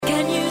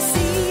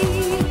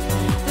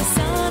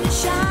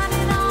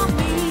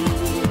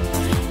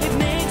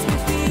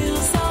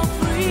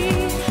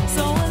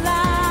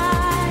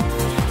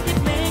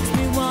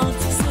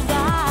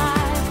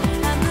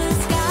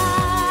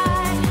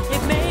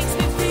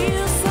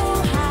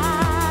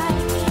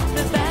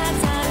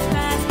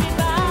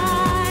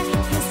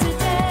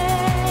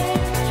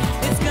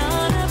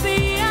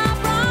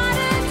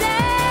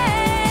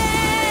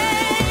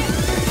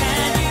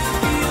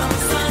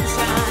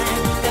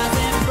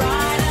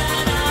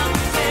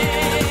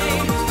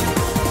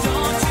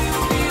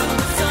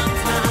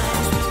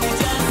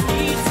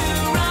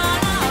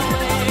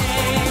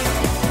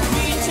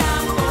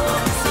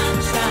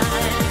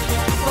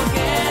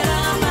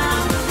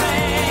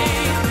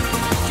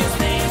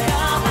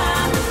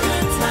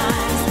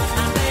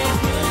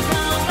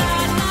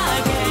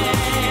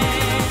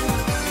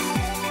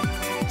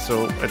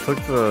took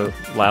the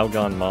Lao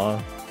Gan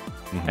Ma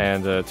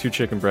and 2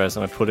 chicken breasts,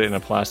 and I put it in a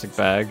plastic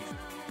bag,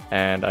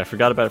 and I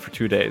forgot about it for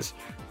 2 days.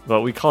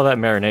 But we call that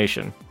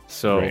marination.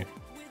 So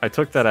I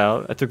took that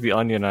out. I took the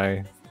onion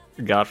I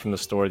got from the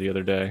store the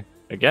other day.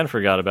 Again,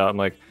 forgot about it. I'm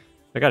like,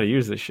 I got to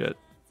use this shit.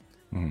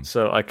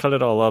 So I cut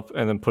it all up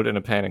and then put it in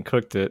a pan and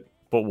cooked it.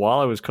 But while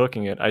I was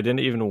cooking it, I didn't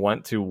even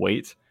want to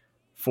wait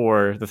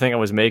for the thing I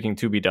was making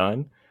to be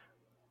done.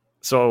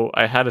 So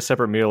I had a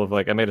separate meal of,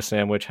 like, I made a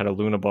sandwich, had a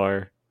Luna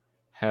bar,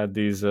 had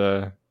these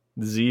Zevia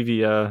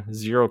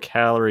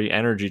 0-calorie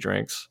energy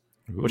drinks,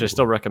 which I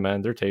still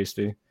recommend. They're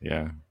tasty.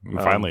 Yeah.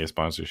 Finally a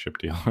sponsorship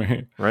deal,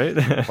 right? Right?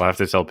 We'll have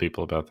to tell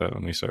people about that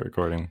when we start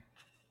recording.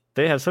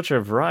 They have such a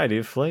variety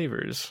of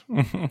flavors.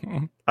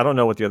 I don't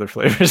know what the other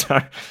flavors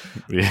are.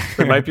 Yeah.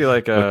 There might be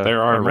like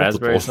there are a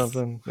raspberry or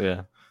something.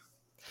 Yeah.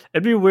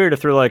 It'd be weird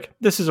if they're like,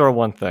 this is our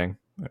one thing.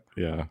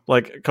 Yeah.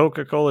 Like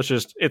Coca-Cola,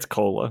 it's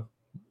cola.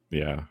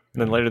 Yeah. And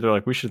then later they're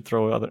like, we should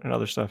throw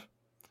other stuff.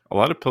 A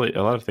lot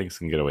of things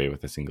can get away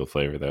with a single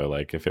flavor though.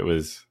 Like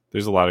there's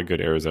a lot of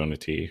good Arizona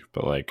tea,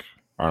 but like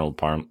Arnold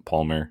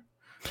Palmer,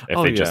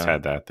 if they just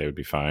had that, they would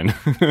be fine.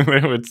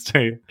 They would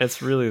stay.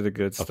 It's really the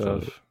good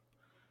stuff.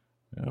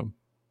 Yeah.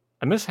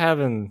 I miss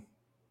having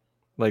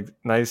like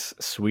nice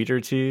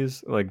sweeter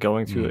teas, like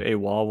going to a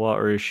Wawa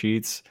or a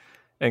Sheetz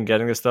and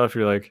getting the stuff.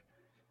 You're like,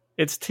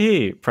 it's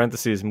tea,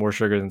 parentheses, more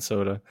sugar than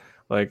soda.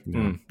 Like,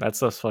 that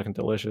stuff's fucking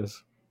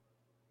delicious.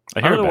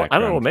 I don't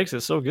know what makes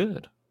it so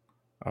good.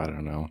 I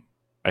don't know.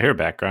 I hear a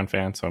background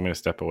fan, so I'm going to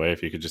step away.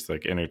 If you could just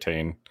like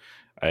entertain.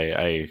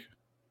 I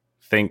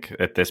think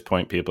at this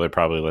point people are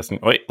probably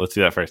listening. Wait, let's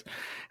do that first.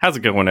 How's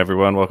it going,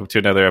 everyone? Welcome to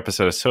another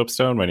episode of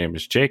Soapstone. My name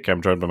is Jake.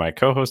 I'm joined by my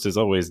co-host, as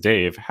always,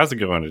 Dave. How's it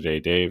going today,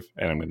 Dave?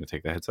 And I'm going to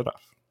take the headset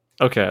off.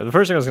 Okay, the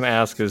first thing I was going to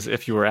ask is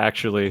if you were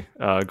actually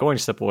going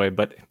to step away,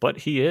 but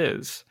he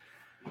is.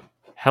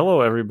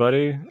 Hello,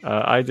 everybody.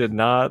 I did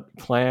not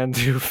plan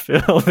to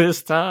fill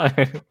this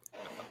time.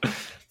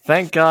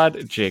 Thank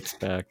God Jake's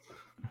back.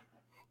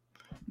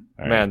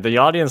 All Man, right. The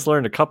audience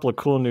learned a couple of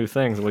cool new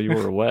things while you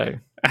were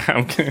away.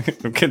 I'm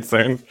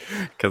concerned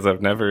because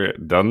I've never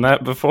done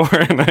that before,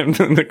 and I'm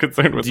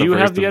concerned with. Do you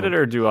have the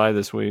editor, or do I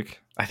this week?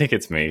 I think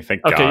it's me.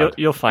 Thank God. Okay,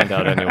 you'll find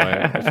out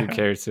anyway if you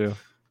care to.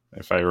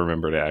 If I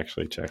remember to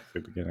actually check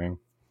the beginning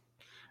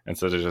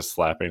instead of just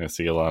slapping a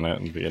seal on it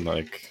and being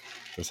like,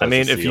 I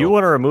mean, if you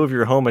want to remove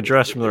your home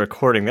address from the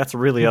recording, that's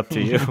really up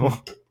to you.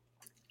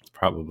 It's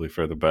probably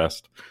for the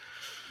best.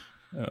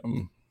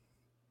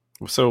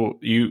 So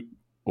you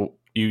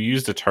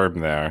used a term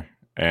there,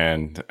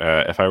 and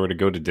if I were to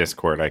go to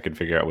Discord, I could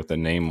figure out what the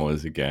name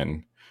was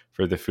again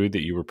for the food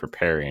that you were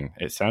preparing.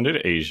 It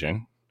sounded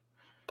Asian.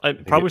 I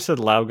probably said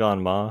Lao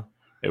Gan Ma.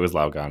 It was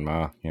Lao Gan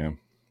Ma, yeah.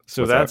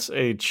 So that's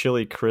a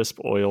chili crisp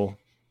oil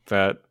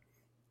that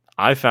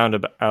I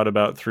found out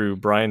about through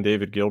Brian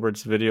David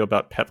Gilbert's video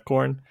about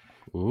pepcorn.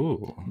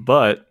 Ooh.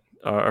 But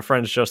our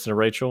friends Justin and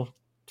Rachel,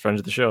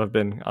 friends of the show, have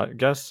been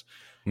guests.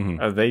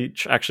 They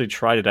actually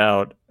tried it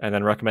out and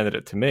then recommended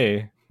it to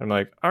me. I'm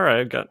like, all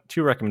right, I've got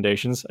 2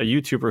 recommendations. A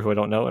YouTuber who I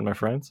don't know and my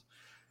friends.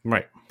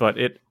 Right. But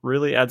it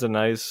really adds a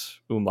nice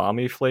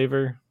umami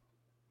flavor.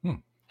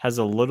 Has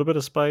a little bit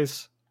of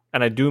spice.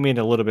 And I do mean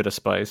a little bit of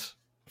spice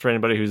for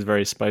anybody who's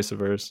very spice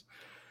averse.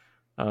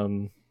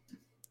 But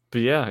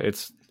yeah,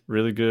 it's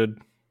really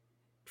good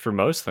for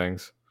most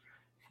things.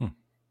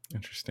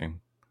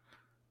 Interesting.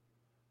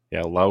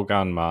 Yeah, Lao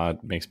Gan Ma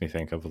makes me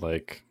think of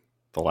like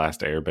The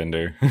Last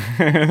Airbender.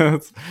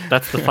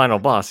 That's the final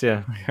boss,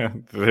 yeah. Yeah,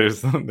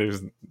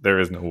 there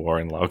is no war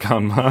in Lao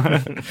Gan Ma.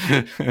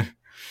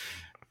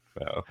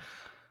 Well,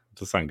 it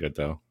does sound good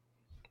though.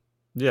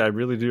 Yeah, I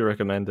really do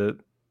recommend it.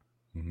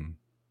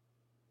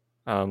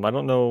 I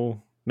don't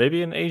know,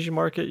 maybe in Asian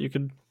market you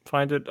could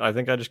find it. I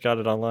think I just got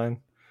it online.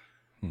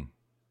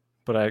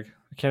 But I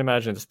can't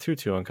imagine it's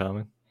too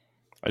uncommon.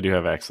 I do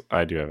have access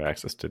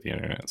to the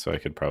internet, so I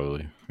could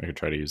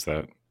try to use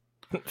that.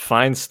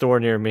 Find store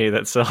near me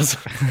that sells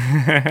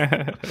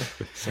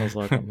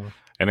like that.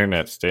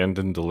 Internet, stand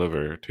and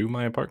deliver to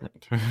my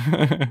apartment.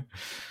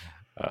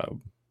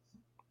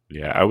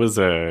 Yeah,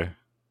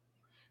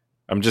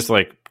 I'm just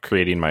like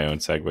creating my own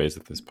segues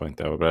at this point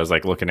though. But I was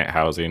like looking at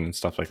housing and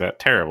stuff like that.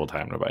 Terrible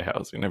time to buy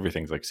housing.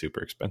 Everything's like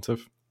super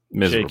expensive.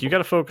 Miserable. Jake, you got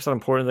to focus on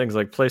important things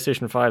like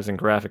PlayStation 5s and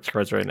graphics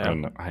cards right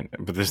now.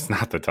 But this is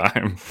not the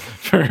time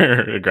for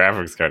a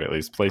graphics card, at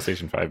least.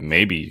 PlayStation 5,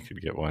 maybe you could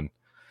get one.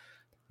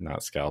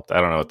 Not scalped. I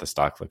don't know what the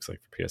stock looks like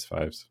for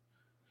PS5s.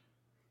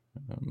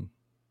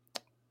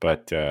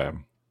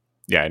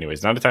 Yeah,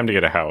 anyways, not a time to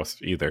get a house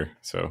either.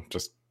 So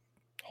just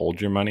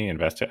hold your money,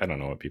 invest it. I don't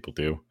know what people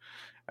do.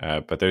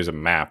 But there's a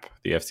map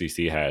the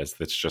FCC has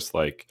that's just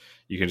like,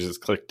 you can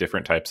just click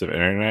different types of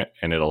internet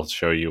and it'll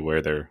show you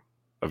where they're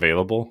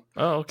available.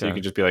 Oh, okay. So you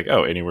can just be like,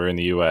 oh, anywhere in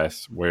the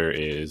US, where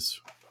is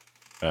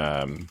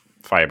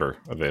fiber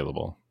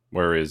available?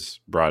 Where is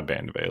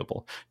broadband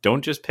available?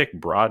 Don't just pick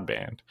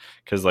broadband,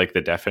 because like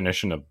the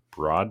definition of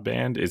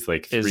broadband is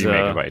like 3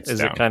 megabytes is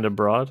down. It kind of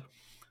broad?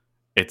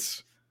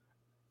 It's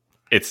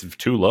It's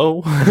too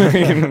low. I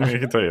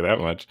can tell you that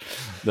much.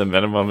 The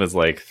minimum is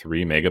like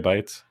 3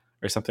 megabytes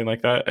or something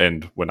like that.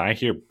 And when I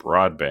hear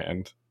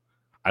broadband,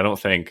 I don't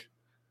think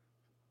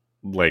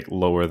like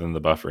lower than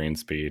the buffering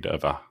speed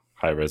of a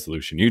high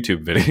resolution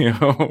YouTube video,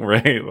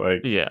 right?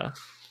 Like, yeah.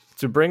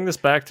 To bring this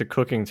back to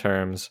cooking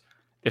terms,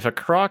 if a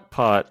crock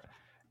pot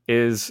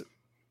is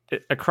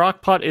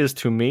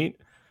to meat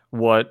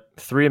what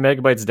 3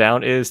 megabytes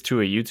down is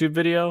to a YouTube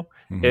video,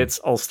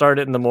 I'll start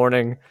it in the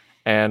morning,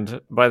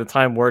 and by the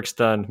time work's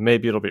done,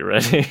 maybe it'll be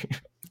ready.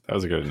 That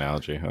was a good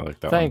analogy. I like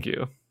that. Thank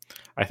you.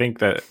 I think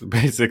that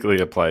basically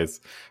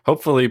applies,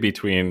 hopefully,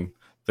 between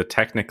the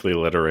technically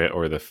literate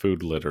or the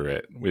food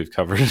literate. We've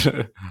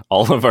covered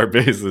all of our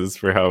bases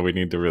for how we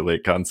need to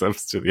relate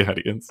concepts to the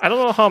audience. I don't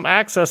know how I'm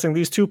accessing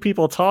these two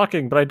people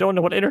talking, but I don't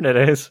know what internet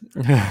is.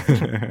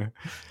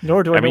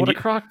 Nor do I know what a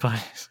crock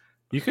pot is.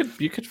 You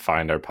could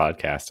find our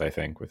podcast, I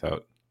think,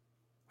 without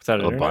a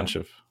internet? Bunch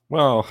of.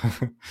 Well,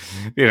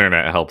 the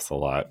internet helps a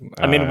lot.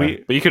 I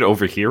mean, but you could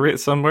overhear it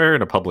somewhere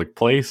in a public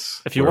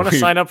place. If you want to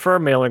sign up for our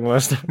mailing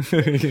list,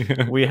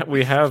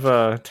 we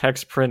have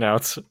text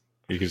printouts.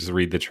 You could just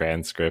read the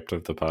transcript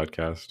of the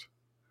podcast.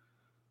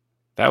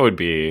 That would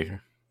be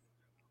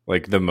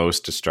like the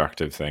most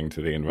destructive thing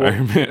to the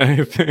environment,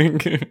 I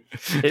think.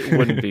 It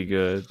wouldn't be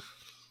good.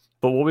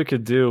 But what we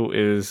could do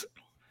is,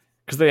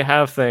 because they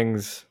have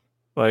things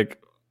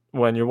like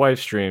when your wife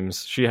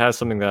streams, she has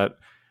something that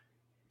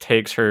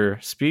takes her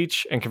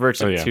speech and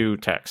converts it to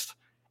text.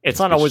 It's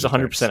not always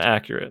 100%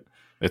 accurate.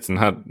 It's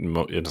not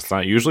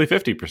usually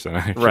 50%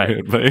 accurate.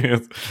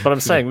 Right. But I'm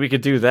saying we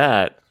could do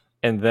that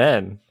and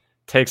then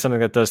take something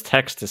that does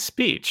text to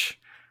speech.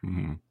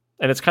 Mm-hmm.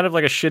 And it's kind of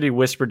like a shitty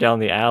whisper down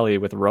the alley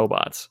with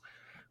robots.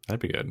 That'd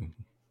be good.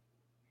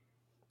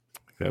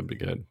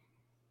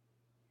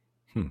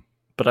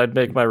 But I'd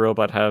make my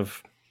robot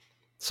have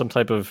some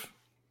type of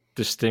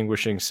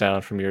distinguishing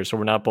sound from yours, so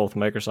we're not both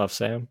Microsoft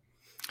Sam.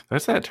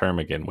 That's that term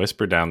again,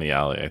 whisper down the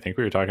alley. I think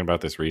we were talking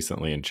about this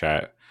recently in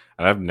chat,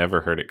 and I've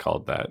never heard it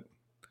called that.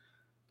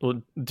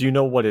 Well, do you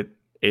know what it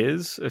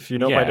is, if you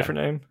know by a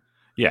different name?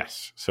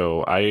 Yes.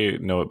 So I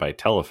know it by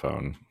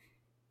telephone.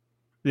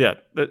 Yeah,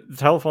 the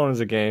telephone is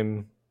a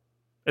game.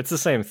 It's the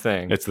same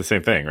thing. It's the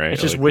same thing, right?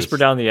 It's just like whisper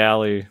down the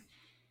alley.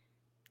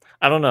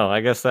 I don't know. I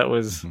guess that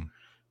was... Mm-hmm.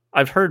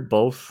 I've heard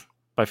both,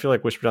 but I feel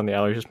like whisper down the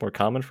alley is just more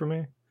common for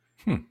me.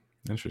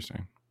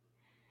 Interesting.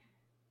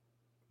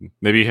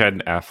 Maybe you had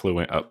an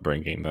affluent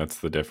upbringing. That's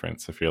the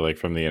difference. If you're like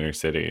from the inner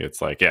city,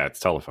 it's like, yeah, it's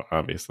telephone,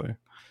 obviously.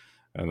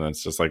 And then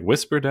it's just like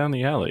whisper down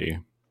the alley.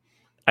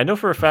 I know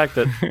for a fact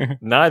that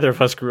neither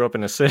of us grew up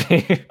in a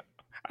city.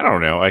 I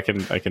don't know. I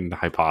can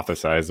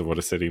hypothesize of what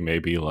a city may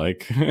be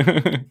like.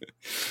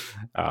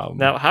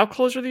 Now, how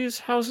close are these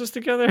houses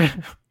together?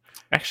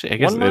 Actually, I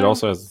guess it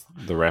also has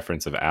the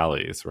reference of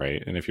alleys,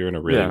 right? And if you're in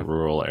a really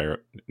rural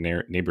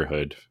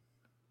neighborhood,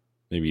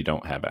 maybe you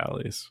don't have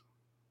alleys.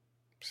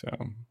 So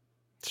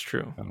it's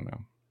true. I don't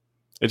know.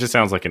 It just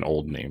sounds like an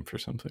old name for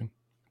something.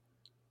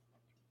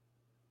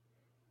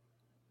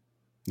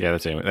 Yeah,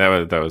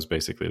 that was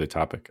basically the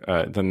topic.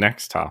 The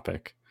next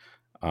topic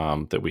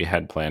that we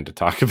had planned to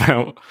talk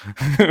about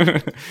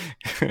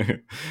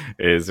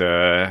is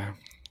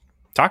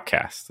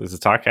Talkcast. This is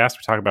Talkcast.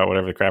 We talk about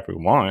whatever the crap we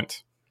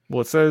want.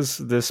 Well, it says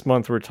this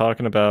month we're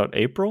talking about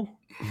April.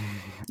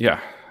 Yeah,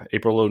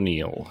 April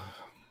O'Neil,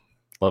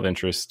 love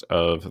interest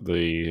of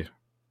the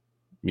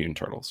Mutant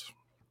Turtles.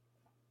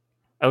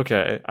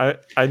 Okay,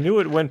 I knew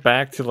it went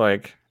back to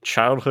like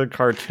childhood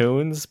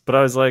cartoons, but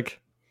I was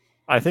like,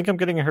 I think I'm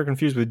getting her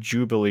confused with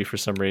Jubilee for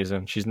some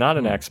reason. She's not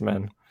an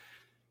X-Men.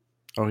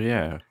 Oh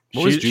yeah,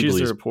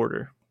 she's a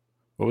reporter.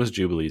 What was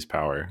Jubilee's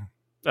power?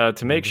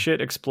 To make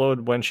shit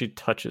explode when she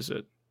touches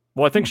it.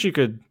 Well, I think she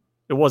could.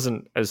 It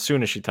wasn't as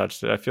soon as she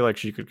touched it. I feel like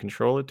she could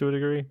control it to a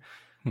degree.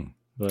 Kind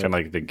of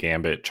like the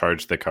Gambit,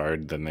 charge the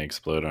card, then they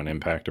explode on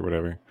impact or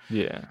whatever.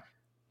 Yeah.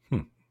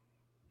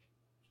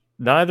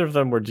 Neither of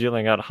them were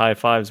dealing out high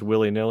fives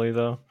willy-nilly,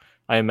 though,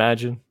 I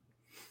imagine.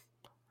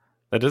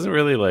 That doesn't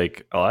really,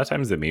 like, a lot of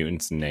times the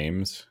mutants'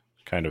 names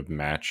kind of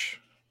match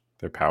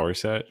their power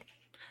set.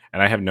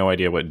 And I have no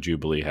idea what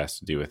Jubilee has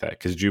to do with that.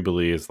 Because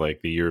Jubilee is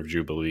like, the year of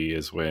Jubilee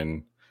is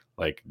when,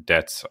 like,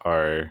 debts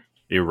are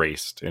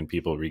erased and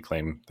people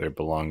reclaim their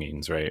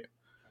belongings, right?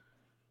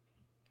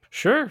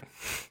 Sure.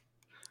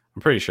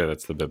 I'm pretty sure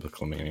that's the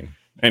biblical meaning.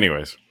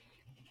 Anyways.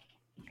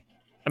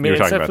 I mean,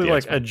 it's definitely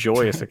like a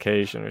joyous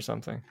occasion or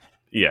something.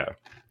 Yeah.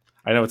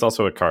 I know it's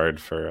also a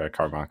card for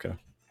Karmaka.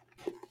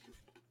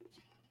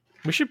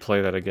 We should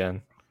play that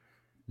again.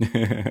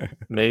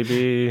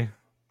 Maybe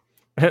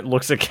it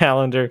looks a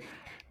calendar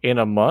in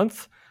a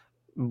month?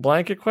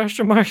 Blanket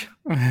question mark?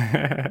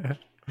 Yeah,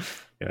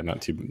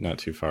 not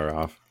too far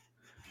off.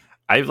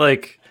 I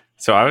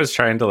was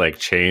trying to like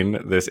chain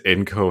this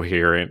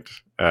incoherent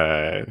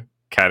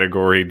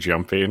category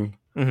jumping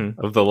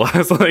of the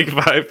last like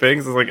 5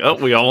 things. It's like, oh,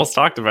 we almost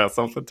talked about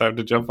something. Time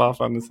to jump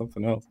off onto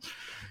something else.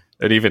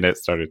 And even it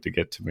started to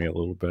get to me a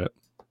little bit.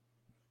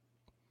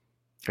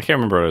 I can't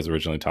remember what I was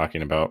originally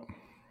talking about.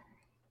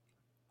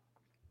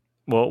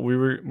 Well,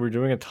 we're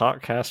doing a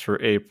Talkcast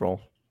for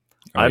April.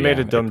 Oh, I made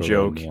yeah, a dumb April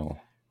joke. O'Neil.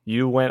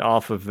 You went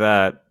off of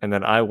that, and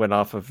then I went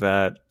off of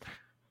that.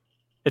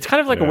 It's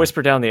kind of like a Yeah.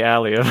 whisper down the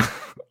alley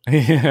of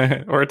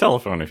Yeah, or a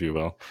telephone, if you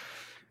will.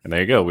 And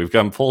there you go. We've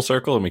come full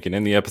circle, and we can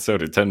end the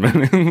episode at 10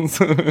 minutes.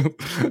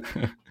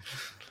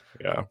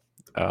 Yeah.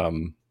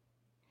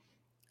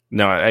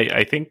 No,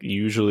 I think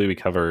usually we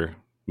cover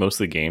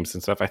mostly games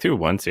and stuff. I threw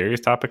one serious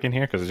topic in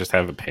here because I just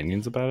have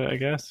opinions about it, I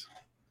guess.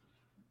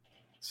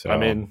 So I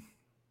mean,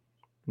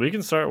 we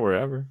can start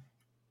wherever.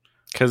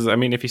 Because, I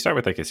mean, if you start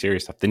with like a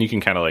serious stuff, then you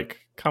can kind of like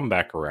come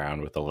back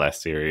around with a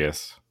less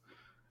serious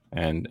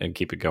and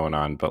keep it going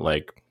on. But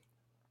like,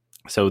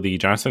 so the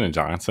Johnson &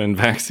 Johnson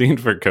vaccine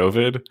for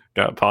COVID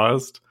got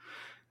paused,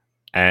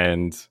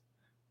 and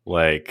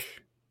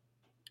like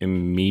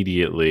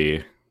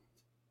immediately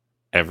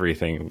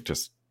everything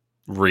just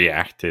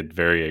reacted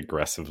very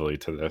aggressively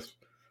to this.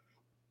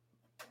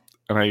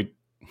 And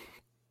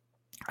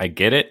I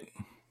get it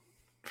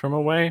from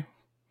a way,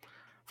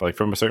 like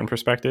from a certain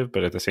perspective,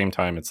 but at the same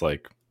time it's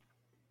like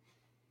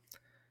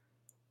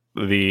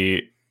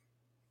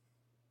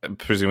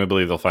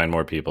presumably they'll find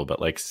more people,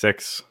 but like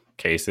 6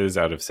 cases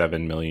out of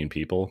 7 million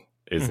people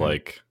is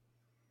like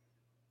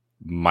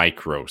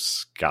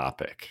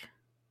microscopic.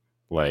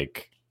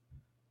 Like,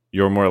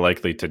 you're more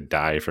likely to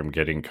die from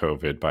getting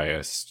COVID by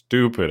a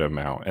stupid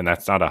amount, and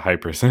that's not a high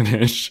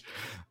percentage,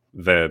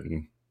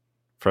 than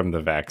from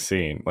the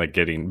vaccine, like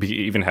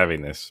even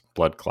having this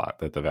blood clot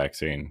that the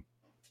vaccine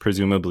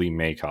presumably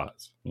may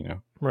cause,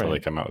 Right. to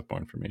like come out with more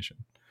information.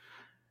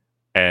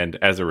 And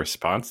as a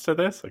response to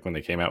this, like when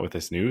they came out with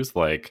this news,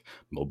 like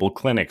mobile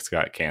clinics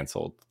got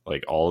canceled.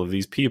 Like all of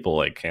these people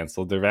like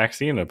canceled their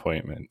vaccine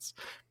appointments.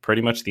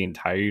 Pretty much the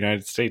entire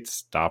United States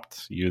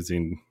stopped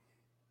using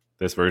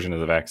this version of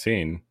the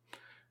vaccine.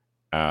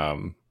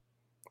 There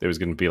was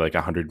going to be like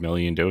 100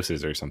 million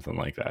doses or something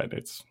like that.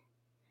 It's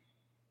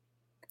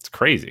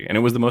crazy. And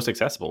it was the most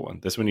accessible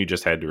one. This one you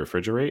just had to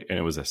refrigerate, and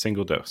it was a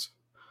single dose.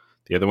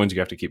 The other ones you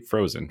have to keep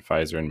frozen.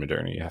 Pfizer and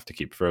Moderna, you have to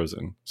keep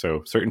frozen.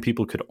 So certain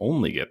people could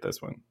only get this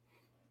one.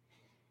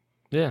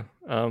 Yeah.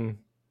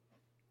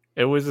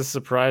 It was a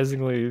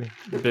surprisingly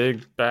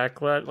big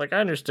backlash. Like,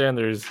 I understand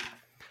there's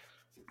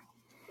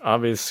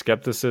obvious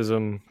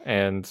skepticism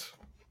and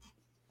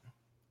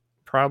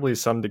probably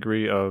some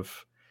degree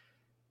of,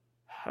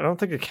 I don't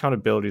think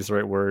accountability is the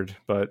right word,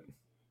 but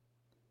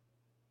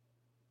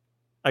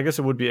I guess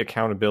it would be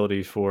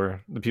accountability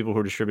for the people who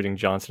are distributing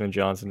Johnson &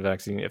 Johnson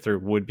vaccine if there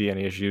would be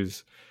any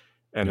issues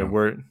and there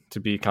were to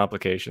be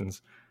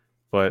complications.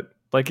 But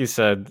like you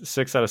said,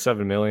 6 out of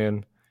 7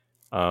 million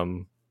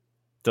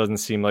doesn't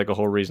seem like a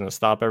whole reason to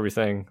stop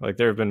everything. Like,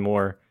 there have been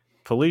more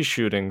police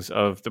shootings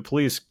of the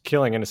police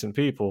killing innocent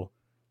people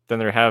than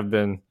there have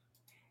been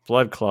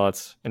blood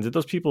clots. And did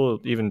those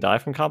people even die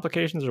from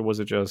complications, or was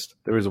it just...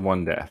 There was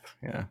 1 death,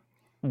 yeah.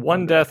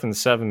 One death in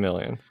 7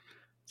 million.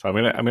 So I'm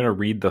gonna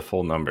read the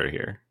full number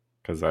here,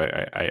 because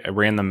I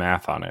ran the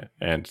math on it,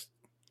 and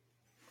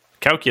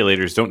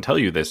calculators don't tell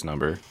you this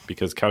number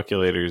because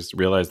calculators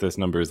realize this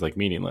number is like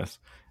meaningless.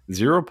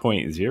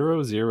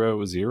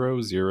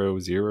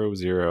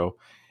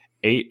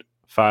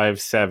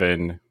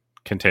 0.000000857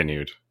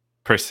 continued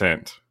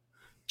 %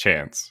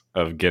 chance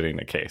of getting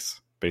a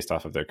case based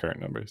off of their current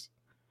numbers.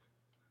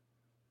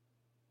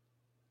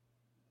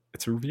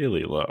 It's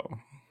really low.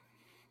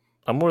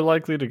 I'm more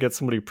likely to get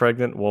somebody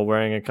pregnant while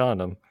wearing a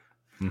condom.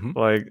 Mm-hmm.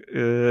 Like,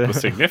 well,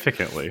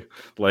 significantly,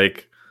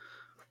 like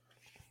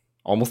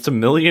almost 1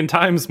 million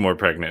times more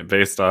pregnant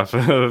based off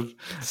of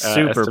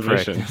super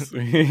estimations.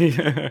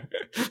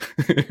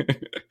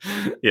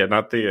 Yeah,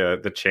 not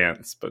the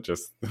chance, but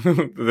just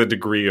the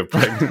degree of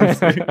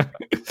pregnancy.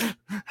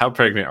 How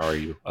pregnant are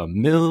you? 1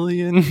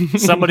 million?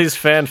 Somebody's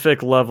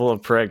fanfic level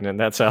of pregnant.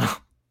 That's how.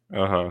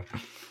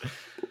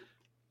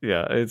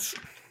 Yeah, it's...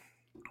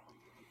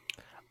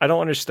 I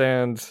don't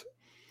understand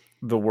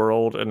the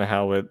world and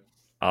how it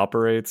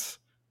operates,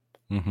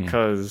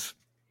 because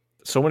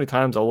so many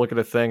times I'll look at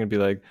a thing and be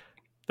like,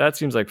 that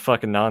seems like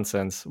fucking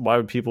nonsense. Why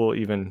would people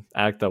even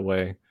act that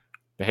way,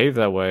 behave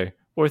that way,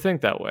 or think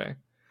that way?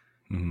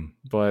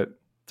 But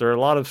there are a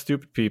lot of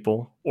stupid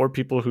people, or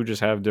people who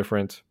just have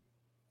different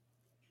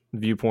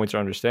viewpoints or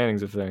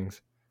understandings of things.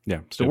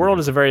 Yeah, the world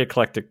is a very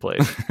eclectic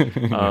place.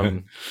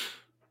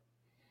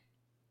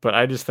 But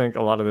I just think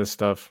a lot of this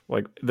stuff,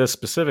 like this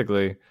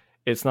specifically,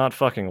 it's not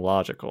fucking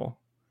logical.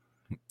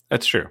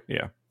 That's true.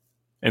 Yeah.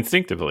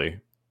 Instinctively,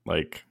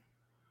 like,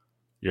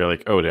 you're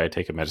like, oh, did I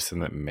take a medicine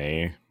that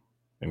may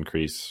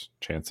increase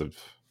chance of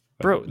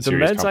bro, the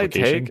meds I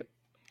take,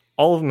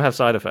 all of them have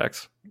side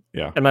effects.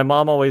 Yeah. And my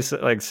mom always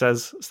like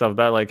says stuff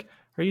about like,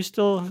 are you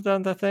still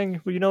done that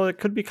thing? Well, it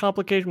could be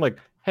complication. I'm like,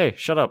 hey,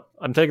 shut up.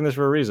 I'm taking this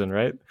for a reason,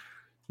 right?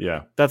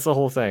 Yeah. That's the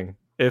whole thing.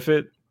 If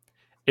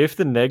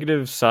the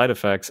negative side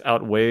effects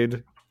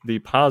outweighed the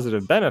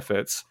positive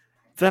benefits,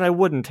 then I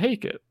wouldn't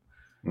take it.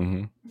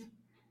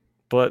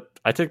 But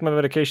I take my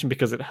medication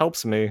because it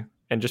helps me,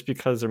 and just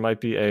because there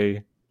might be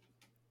a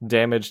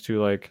damage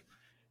to like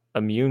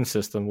immune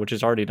system, which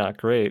is already not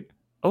great.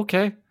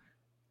 Okay,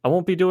 I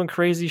won't be doing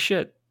crazy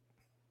shit.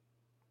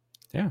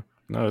 Yeah.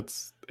 No,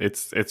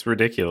 it's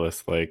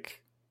ridiculous.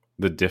 Like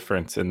the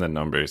difference in the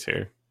numbers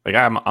here. Like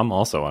I'm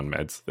also on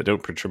meds that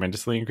don't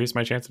tremendously increase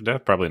my chance of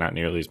death. Probably not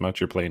nearly as much.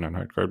 You're playing on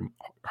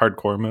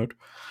hardcore mode.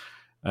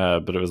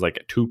 But it was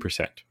like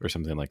 2% or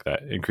something like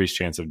that. Increased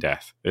chance of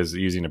death is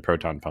using a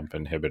proton pump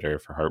inhibitor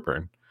for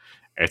heartburn.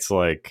 It's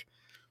like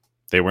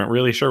they weren't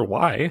really sure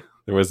why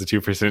there was a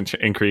 2%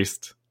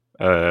 increased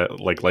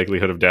like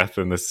likelihood of death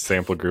in this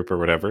sample group or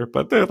whatever,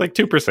 but they're like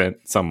 2%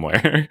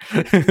 somewhere.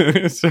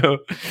 So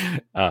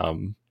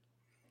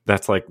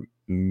that's like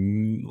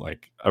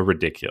a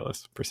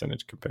ridiculous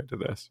percentage compared to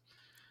this.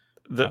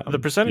 The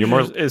percentage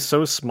is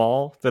so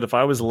small that if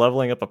I was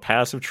leveling up a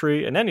passive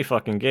tree in any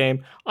fucking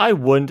game, I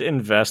wouldn't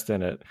invest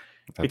in it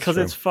because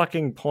it's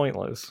fucking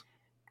pointless.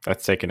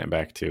 That's taking it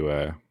back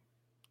to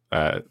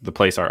the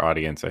place our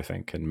audience, I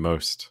think, can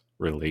most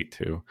relate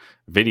to.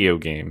 Video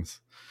games.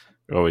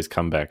 We always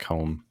come back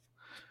home.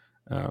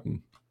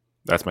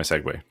 That's my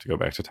segue to go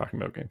back to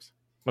talking about games.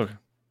 Okay.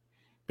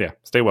 Yeah,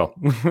 stay well.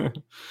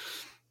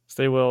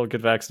 Stay well,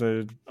 get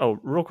vaccinated. Oh,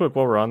 real quick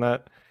while we're on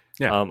that.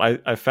 Yeah.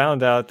 I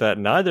found out that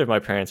neither of my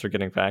parents are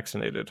getting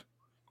vaccinated.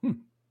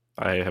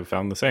 I have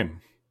found the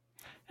same.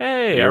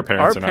 Hey, our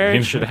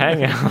parents should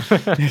hang out.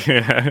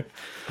 Yeah.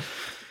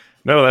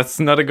 No, that's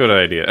not a good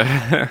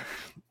idea.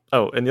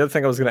 Oh, and the other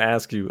thing I was going to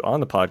ask you on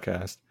the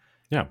podcast.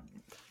 Yeah.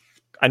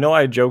 I know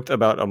I joked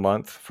about a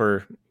month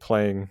for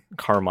playing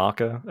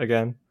Karmaka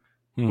again,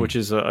 which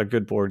is a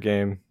good board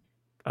game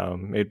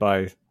made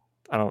by,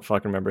 I don't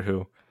fucking remember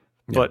who.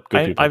 Yeah,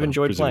 but I've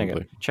enjoyed playing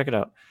it. Check it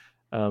out.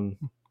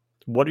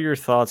 What are your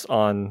thoughts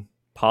on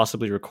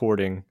possibly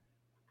recording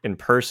in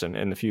person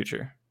in the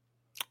future?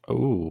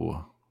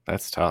 Oh,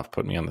 that's tough.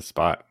 Put me on the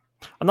spot.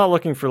 I'm not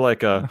looking for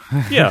like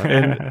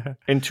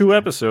in 2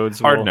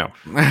 episodes. Hard no.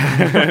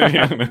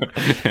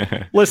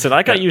 Listen,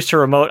 I got used to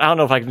remote. I don't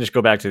know if I can just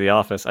go back to the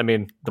office. I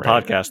mean, the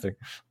podcasting.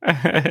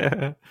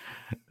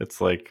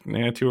 It's like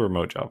 2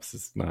 remote jobs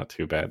is not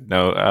too bad.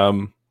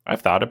 No,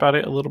 I've thought about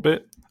it a little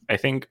bit. I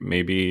think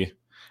maybe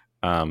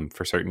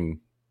for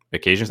certain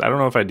occasions. I don't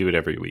know if I do it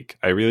every week.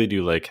 I really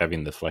do like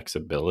having the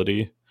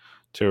flexibility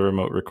to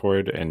remote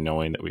record and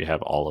knowing that we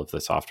have all of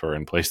the software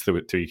in place that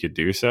we could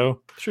do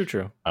so.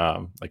 True.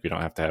 Like we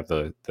don't have to have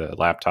the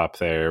laptop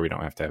there. We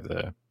don't have to have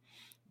the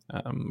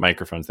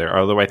microphones there.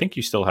 Although I think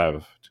you still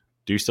have.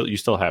 You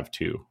still have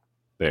 2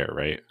 there,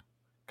 right?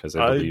 Because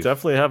I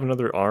definitely have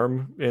another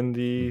arm in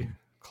the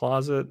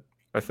closet.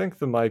 I think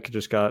the mic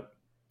just got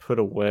put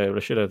away, but I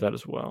should have that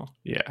as well.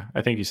 Yeah,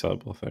 I think you still have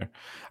both there.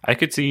 I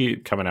could see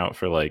coming out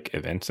for like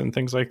events and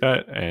things like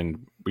that,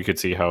 and we could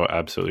see how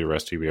absolutely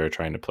rusty we are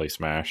trying to play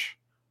Smash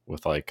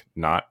with like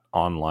not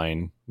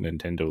online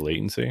Nintendo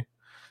latency.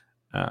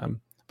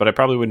 But I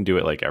probably wouldn't do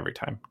it like every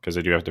time because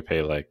I do have to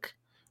pay like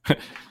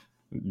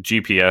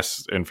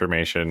GPS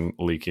information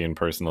leaking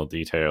personal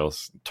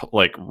details,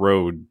 like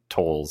road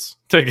tolls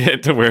to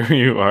get to where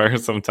you are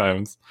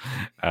sometimes.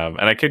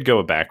 And I could go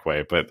a back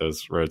way, but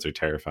those roads are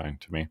terrifying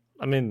to me.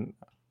 I mean,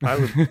 I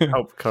would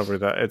help cover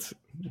that. It's,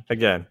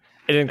 again,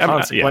 an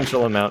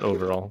inconsequential amount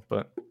overall,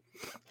 but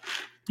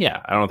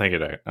yeah, I don't think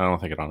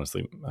it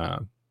honestly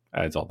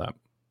adds all that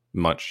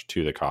much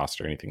to the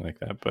cost or anything like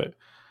that. But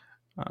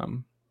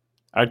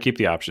I'd keep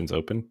the options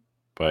open,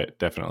 but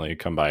definitely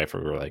come by if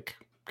we're like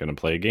going to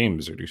play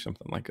games or do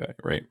something like that,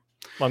 right?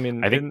 Well, I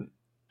mean, I think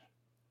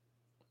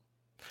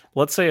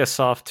let's say a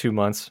soft 2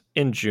 months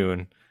in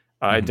June.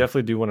 I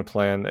definitely do want to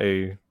plan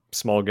a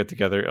small get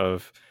together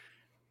of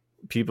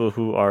people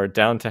who are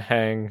down to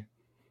hang,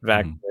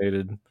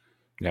 vaccinated.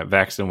 Yeah,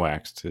 vaxxed and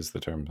waxed is the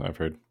term I've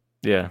heard.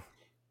 Yeah.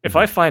 If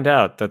I find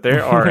out that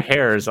there are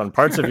hairs on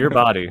parts of your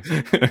body,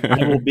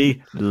 I will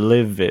be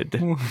livid.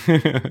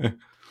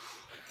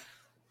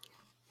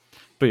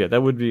 But yeah,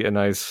 that would be a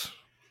nice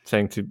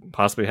thing to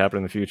possibly happen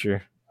in the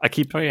future. I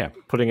keep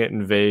putting it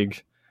in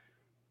vague,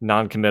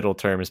 non-committal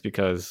terms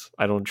because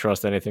I don't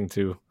trust anything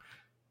to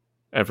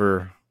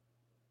ever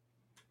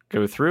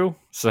go through.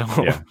 So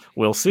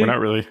we'll see. We're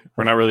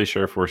not really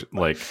sure if we're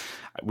like,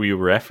 we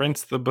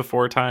reference the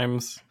before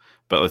times,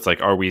 but it's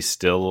like, are we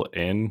still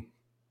in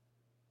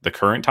the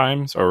current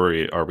times, or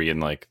are we in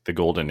like the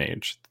golden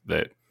age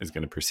that is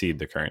going to precede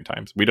the current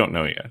times? We don't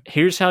know yet.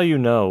 Here's how you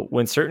know: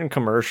 when certain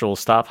commercials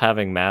stop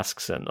having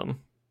masks in them.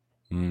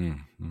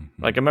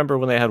 Like I remember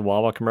when they had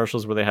Wawa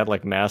commercials where they had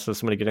like masks of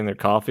somebody getting their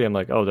coffee. I'm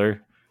like, oh,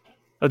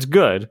 that's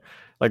good.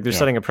 Like they're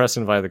setting a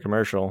precedent via the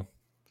commercial.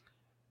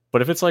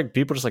 But if it's like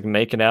people just like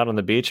making out on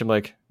the beach, I'm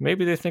like,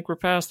 maybe they think we're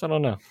past. I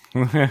don't know.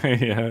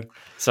 Yeah.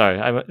 Sorry,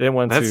 I didn't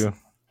want to.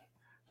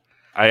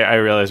 I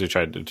realized we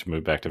tried to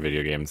move back to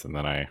video games, and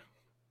then I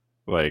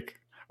like,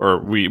 or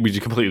we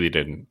completely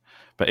didn't.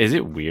 But is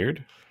it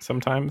weird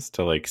sometimes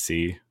to like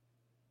see?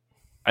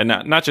 And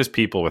not just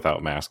people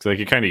without masks. Like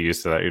you're kind of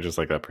used to that. You're just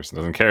like, that person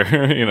doesn't care,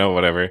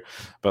 whatever.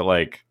 But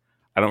like,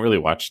 I don't really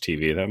watch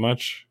TV that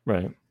much.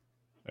 Right.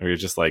 Or you're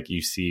just like,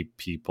 you see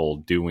people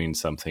doing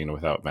something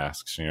without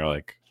masks and you're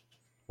like,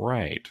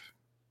 right.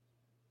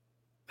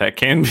 That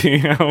can be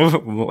how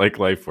like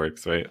life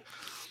works, right?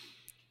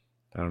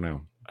 I don't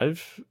know.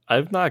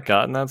 I've not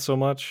gotten that so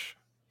much.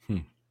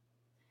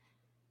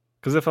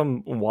 Because if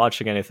I'm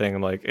watching anything,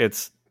 I'm like,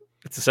 it's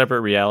a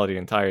separate reality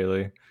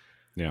entirely.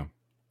 Yeah.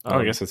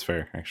 I guess it's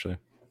fair, actually.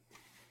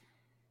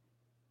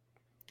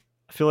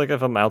 I feel like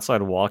if I'm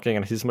outside walking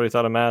and I see somebody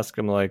without a mask,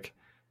 I'm like,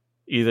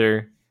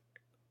 either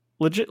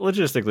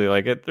logistically,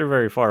 like they're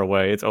very far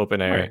away. It's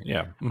open air. Right,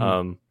 yeah.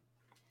 Mm-hmm.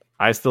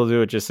 I still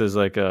do it just as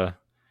like a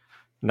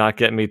not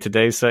get me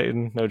today,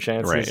 Satan. No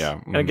chances. Right, yeah.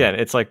 Mm-hmm. And again,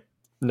 it's like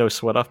no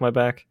sweat off my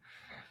back,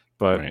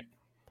 but right.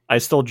 I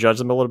still judge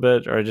them a little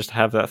bit, or I just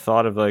have that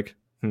thought of like,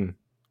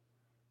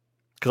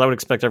 because I would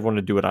expect everyone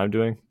to do what I'm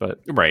doing, but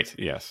right,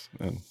 yes.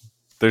 And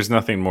there's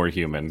nothing more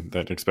human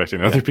than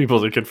expecting other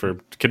people to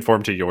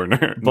conform to your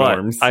norms. But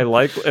I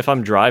like if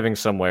I'm driving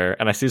somewhere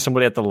and I see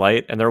somebody at the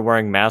light and they're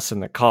wearing masks in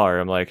the car,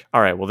 I'm like,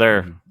 all right, well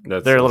they're a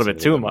little bit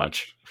too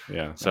much.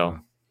 Yeah. So,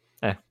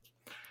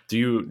 Do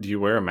you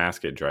wear a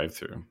mask at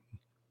drive-through?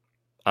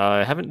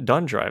 I haven't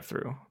done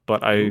drive-through,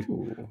 but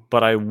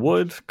I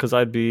would, because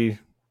I'd be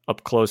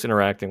up close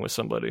interacting with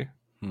somebody.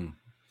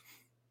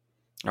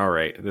 All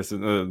right, this is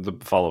the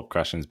follow-up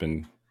question's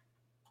been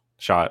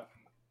shot,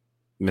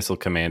 missile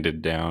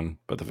commanded down,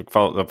 but the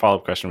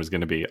follow-up question was going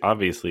to be,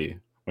 obviously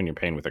when you're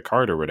paying with a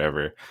card or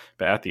whatever,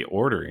 but at the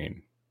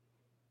ordering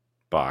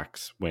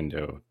box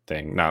window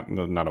thing, not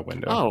a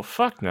window. Oh,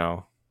 fuck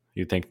no.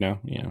 You think no?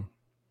 Yeah,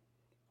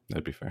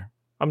 that'd be fair.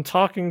 I'm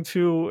talking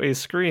to a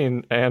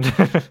screen and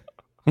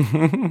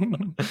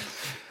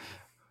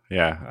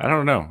yeah, I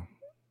don't know.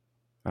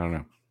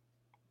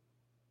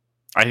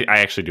 I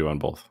actually do on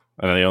both.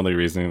 And the only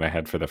reasoning I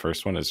had for the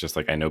first one is just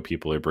like, I know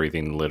people are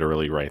breathing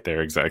literally right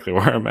there, exactly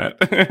where I'm at.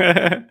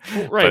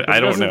 Right, but I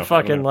don't know.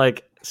 Fucking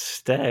like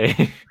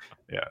stay.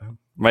 Yeah,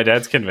 my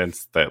dad's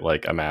convinced that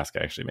like a mask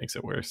actually makes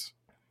it worse,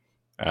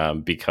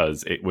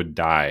 because it would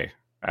die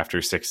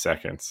after 6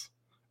 seconds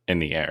in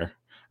the air.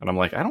 And I'm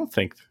like, I don't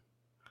think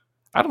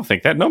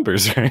that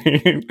number's right.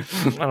 In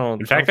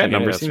fact, that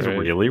number seems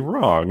really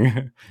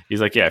wrong. He's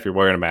like, yeah, if you're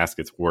wearing a mask,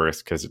 it's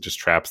worse because it just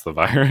traps the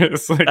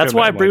virus. Like, that's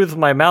why I breathe with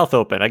my mouth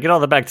open. I get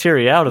all the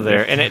bacteria out of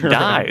there, and it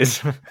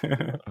dies.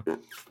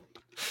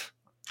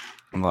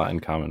 A lot in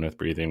common with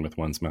breathing with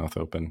one's mouth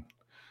open,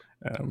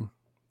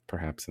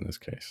 perhaps in this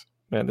case.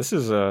 Man, this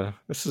has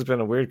been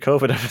a weird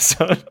COVID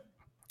episode.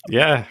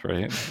 Yeah,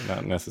 right.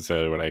 Not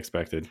necessarily what I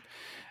expected.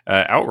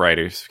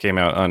 Outriders came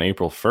out on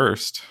April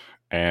 1st,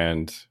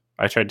 and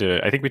I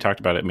think we talked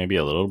about it maybe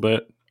a little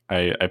bit.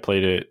 I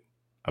played it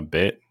a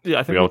bit. Yeah,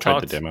 I think we all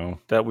tried the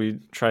demo. That we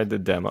tried the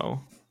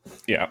demo.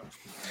 Yeah.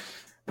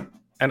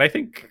 And I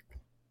think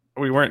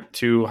we weren't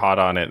too hot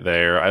on it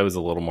there. I was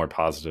a little more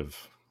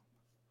positive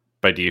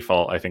by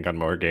default, I think, on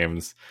more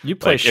games. You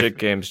play shit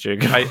games,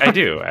 Jake. I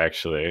do,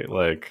 actually.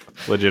 Like,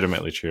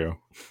 legitimately true.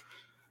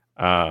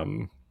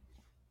 But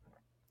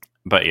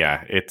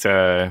yeah, it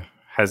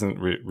hasn't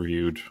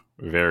reviewed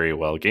very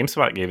well.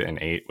 GameSpot gave it an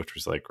 8, which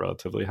was like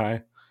relatively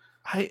high.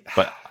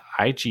 But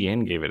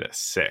IGN gave it a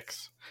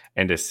 6,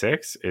 and a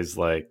 6 is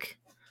like,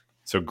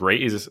 so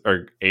 8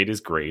 is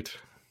great,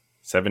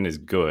 7 is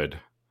good,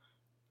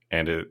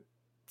 and a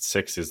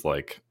 6 is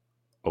like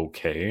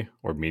okay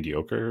or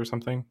mediocre or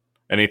something.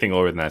 Anything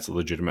lower than that's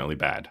legitimately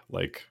bad,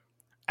 like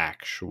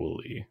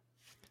actually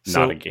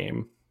not a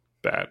game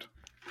bad.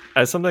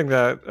 As something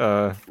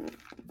that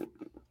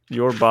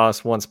your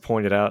boss once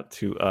pointed out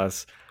to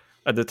us,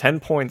 the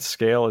 10-point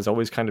scale is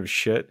always kind of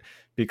shit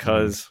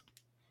because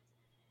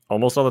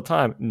almost all the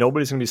time,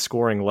 nobody's going to be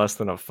scoring less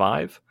than a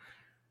 5.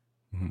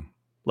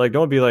 Like,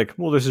 don't be like,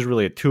 well, this is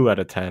really a 2 out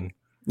of 10.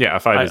 Yeah, a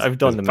 5 I've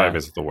done the 5 math.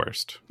 is the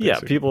worst. Basically. Yeah,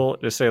 people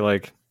just say,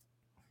 like,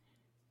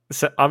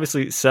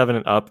 obviously 7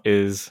 and up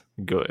is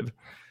good.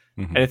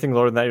 Anything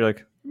lower than that, you're like,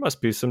 there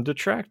must be some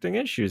detracting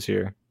issues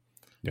here.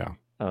 Yeah.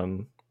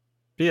 But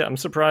yeah, I'm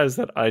surprised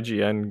that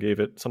IGN gave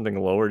it something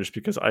lower just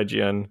because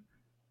IGN,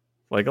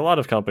 like a lot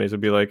of companies, would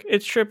be like,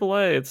 it's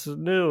AAA, it's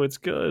new, it's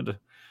good.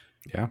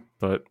 Yeah.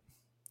 But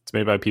it's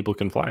made by People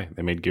Can Fly.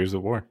 They made Gears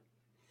of War.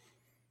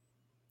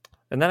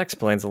 And that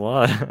explains a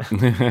lot.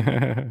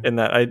 In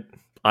that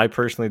I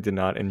personally did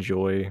not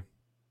enjoy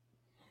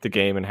the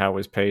game and how it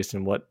was paced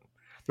and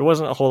there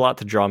wasn't a whole lot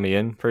to draw me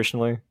in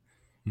personally.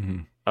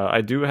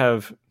 I do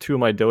have 2 of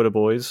my Dota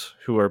boys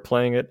who are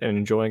playing it and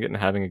enjoying it and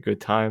having a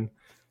good time.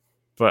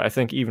 But I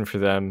think even for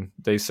them,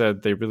 they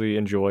said they really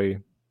enjoy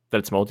that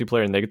it's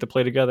multiplayer and they get to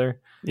play together.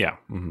 Yeah.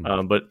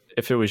 But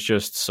if it was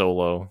just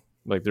solo,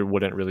 like there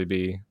wouldn't really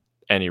be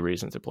any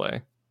reason to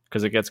play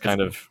because it gets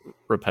kind of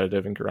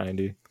repetitive and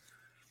grindy.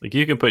 Like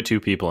you can put 2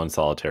 people in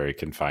solitary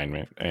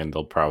confinement and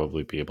they'll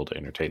probably be able to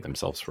entertain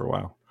themselves for a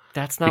while.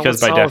 That's not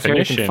because what by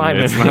definition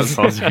confinement it's not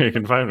solitary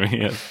confinement.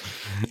 Yes.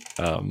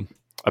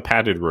 A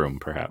padded room,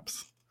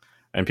 perhaps,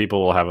 and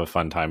people will have a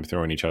fun time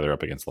throwing each other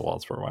up against the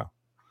walls for a while,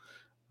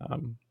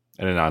 in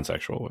a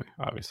non-sexual way,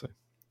 obviously.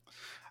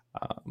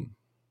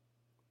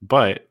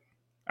 But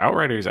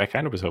Outriders, I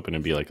kind of was hoping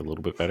to be like a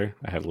little bit better.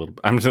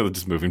 I'm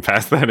just moving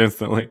past that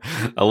instantly.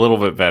 A little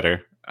bit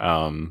better,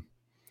 and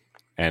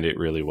it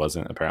really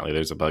wasn't. Apparently,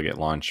 there's a bug at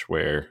launch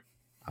where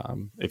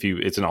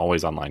it's an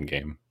always online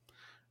game,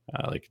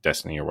 like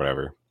Destiny or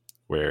whatever.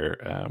 where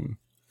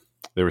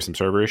there were some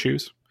server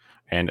issues,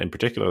 and in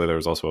particular, there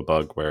was also a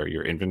bug where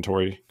your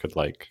inventory could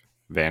like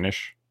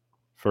vanish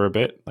for a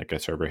bit, like a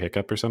server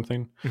hiccup or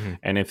something. Mm-hmm.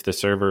 And if the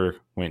server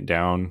went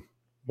down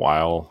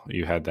while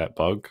you had that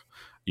bug,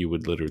 you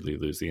would literally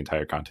lose the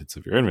entire contents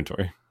of your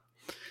inventory.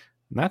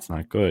 And that's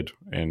not good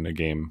in a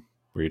game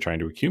where you're trying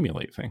to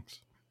accumulate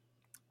things.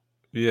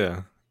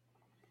 Yeah.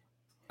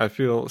 I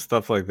feel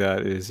stuff like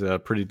that is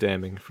pretty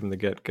damning from the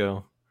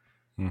get-go.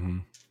 Mm-hmm.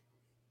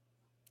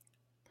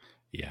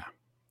 Yeah.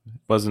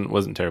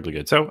 Wasn't terribly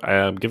good. So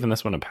I'm giving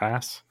this one a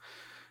pass.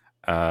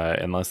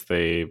 Unless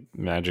they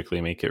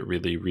magically make it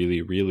really,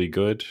 really, really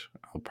good,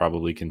 I'll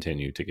probably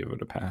continue to give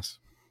it a pass.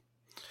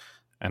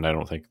 And I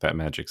don't think that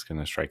magic's going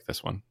to strike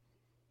this one.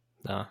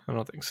 No, I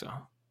don't think so.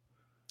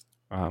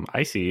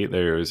 I see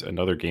there's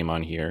another game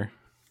on here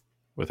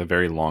with a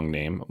very long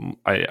name.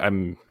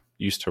 I'm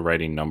used to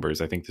writing numbers.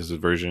 I think this is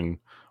version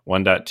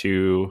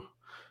 1.2,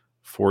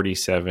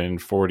 47,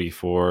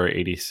 44,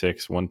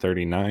 86,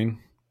 139,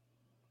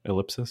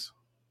 ellipsis.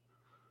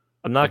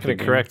 I'm not going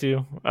to correct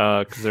you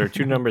because there are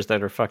two numbers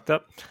that are fucked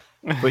up.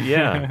 But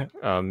yeah,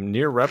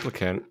 Near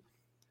Replicant,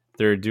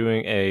 they're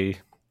doing a...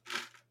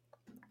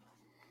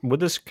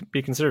 Would this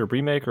be considered a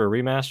remake or a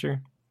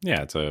remaster?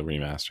 Yeah, it's a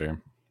remaster.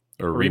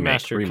 Or a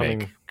remake,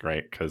 coming...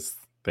 right? Because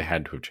they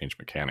had to have changed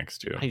mechanics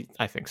too.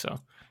 I think so.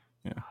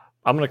 Yeah,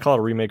 I'm going to call it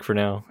a remake for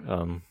now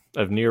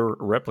of Near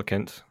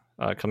Replicant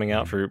coming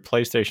out for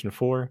PlayStation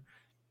 4,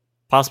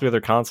 possibly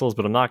other consoles,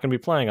 but I'm not going to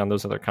be playing on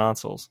those other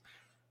consoles.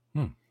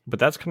 But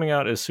that's coming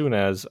out as soon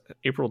as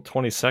April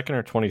 22nd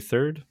or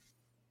 23rd.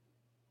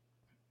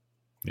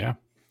 Yeah.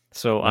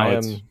 So I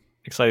am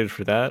excited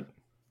for that.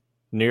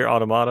 Near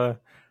Automata,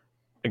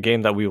 a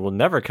game that we will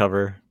never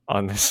cover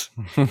on this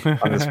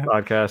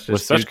podcast, just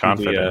with such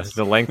confidence.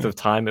 The length of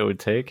time it would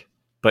take.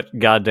 But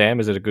goddamn,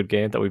 is it a good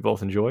game that we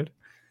both enjoyed?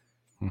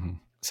 Mm-hmm.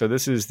 So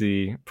this is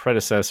the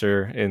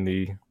predecessor in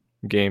the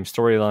game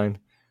storyline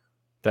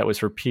that was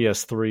for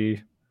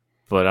PS3,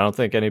 but I don't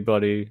think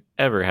anybody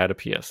ever had a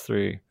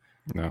PS3.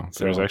 No,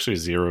 so there's actually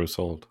 0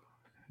 sold.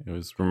 It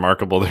was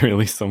remarkable they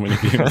released so many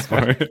games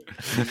for it.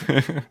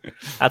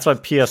 That's why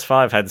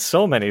PS5 had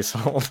so many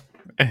sold.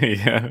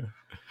 Yeah.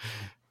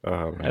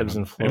 Oh, Ebbs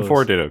and flows. And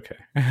 4 did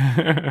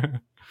okay.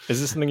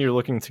 Is this something you're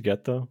looking to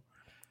get, though?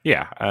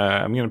 Yeah,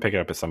 I'm going to pick it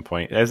up at some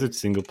point. As it's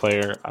single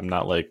player, I'm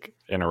not like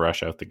in a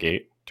rush out the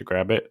gate to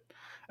grab it,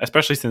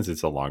 especially since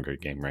it's a longer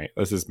game, right?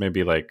 This is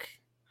maybe like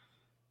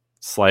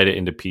slide it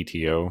into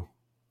PTO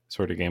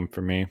sort of game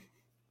for me.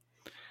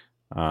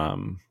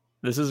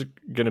 This is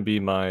going to be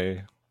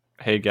my,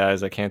 hey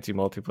guys, I can't do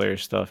multiplayer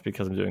stuff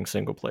because I'm doing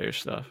single player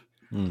stuff.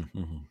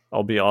 Mm-hmm.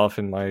 I'll be off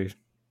in my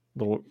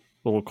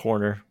little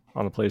corner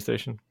on the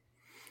PlayStation.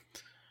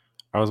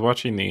 I was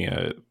watching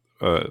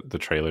the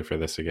trailer for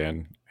this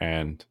again,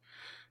 and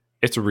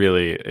it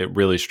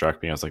really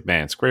struck me. I was like,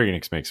 man, Square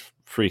Enix makes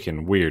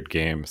freaking weird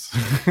games.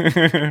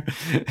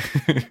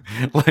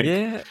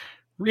 Yeah,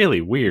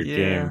 really weird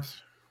games.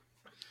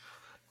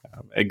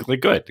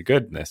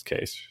 Good in this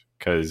case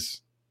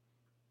because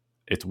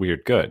it's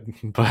weird good,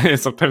 but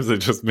sometimes they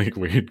just make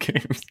weird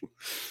games.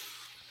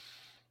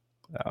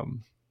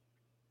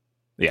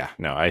 Yeah,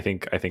 no, I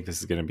think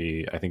this is gonna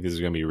be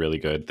really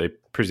good. They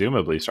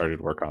presumably started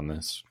work on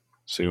this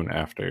soon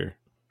after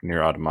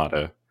Near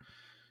Automata,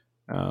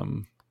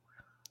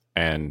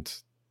 and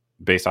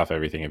based off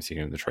everything I've seen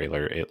in the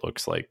trailer, it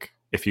looks like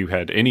if you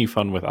had any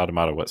fun with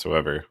Automata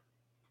whatsoever,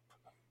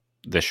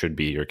 this should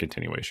be your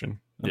continuation.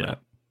 Yeah,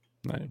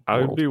 I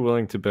would be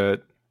willing to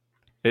bet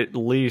at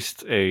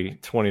least a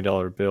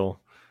 $20 bill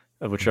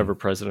of whichever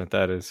president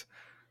that is.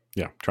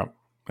 Yeah, Trump.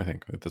 I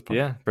think at this point.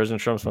 Yeah,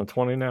 President Trump's on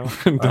 20 now.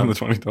 Done the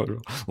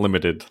 $20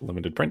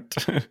 limited print.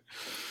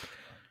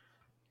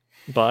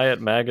 Buy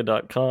at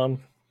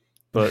MAGA.com.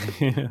 But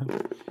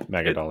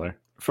MAGA dollar.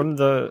 From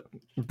the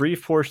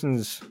brief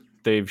portions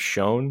they've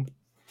shown,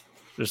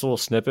 there's little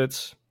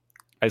snippets.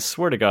 I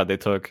swear to God, they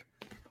took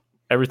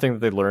everything that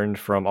they learned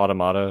from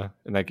Automata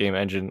in that game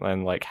engine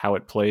and like how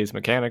it plays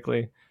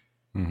mechanically,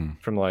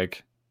 from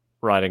like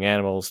riding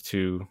animals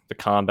to the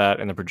combat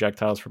and the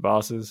projectiles for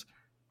bosses.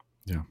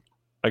 Yeah.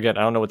 Again,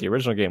 I don't know what the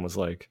original game was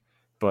like,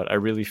 but I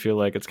really feel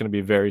like it's going to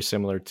be very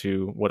similar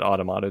to what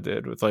Automata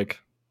did with like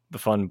the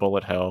fun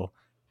bullet hell,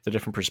 the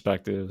different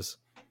perspectives,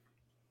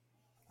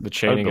 the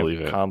chaining of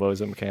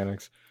combos and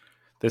mechanics.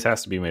 This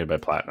has to be made by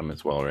Platinum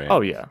as well, right?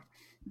 Oh, yeah.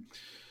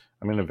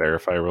 I'm going to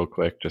verify real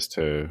quick just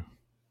to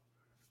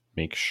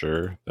make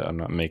sure that I'm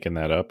not making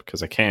that up,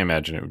 because I can't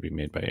imagine it would be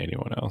made by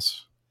anyone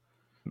else.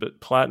 But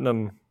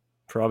Platinum,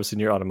 for obviously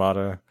Near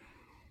Automata,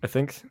 I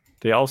think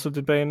they also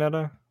did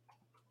Bayonetta.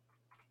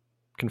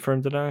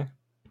 Confirmed, did I?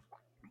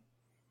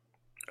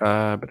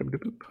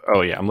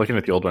 Oh yeah, I'm looking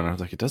at the old one. I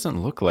was like, it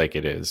doesn't look like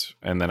it is.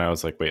 And then I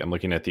was like, wait, I'm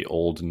looking at the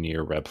old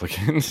Near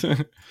Replicant.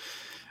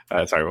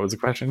 Sorry, what was the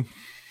question?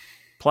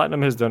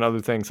 Platinum has done other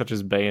things such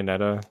as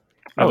Bayonetta.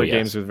 Other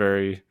games with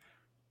very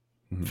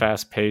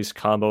fast-paced,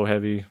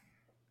 combo-heavy.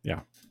 Yeah,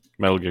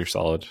 Metal Gear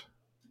Solid,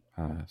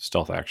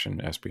 stealth action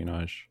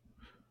espionage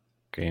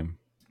game.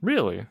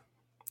 Really?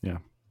 Yeah.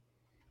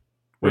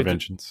 Wait,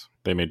 Revengeance.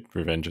 They made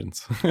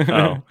Revengeance.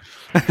 Oh.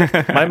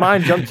 My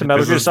mind jumped to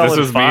Metal Gear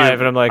Solid 5,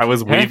 and I'm like, I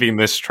was huh? weaving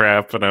this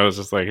trap, and I was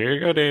just like, here you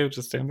go, Dave,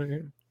 just stand there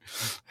here.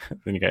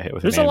 Then you got hit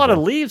with There's an a lot of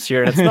anvil. leaves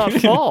here, and it's not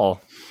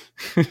fall.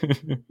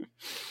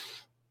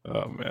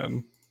 Oh,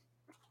 man.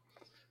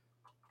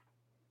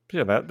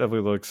 Yeah, that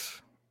definitely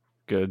looks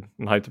good.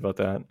 I'm hyped about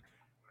that.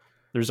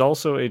 There's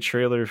also a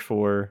trailer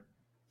for,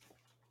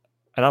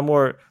 and I'm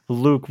more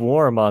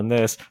lukewarm on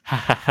this,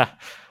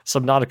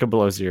 Subnautica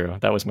Below Zero.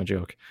 That was my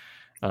joke.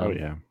 Oh,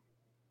 yeah.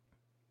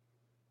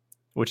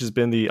 Which has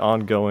been the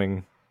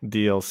ongoing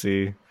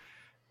DLC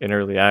in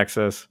early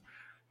access.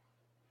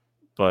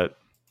 But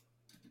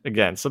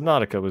again,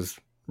 Subnautica was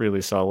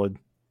really solid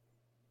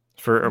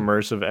for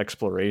immersive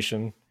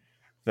exploration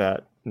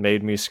that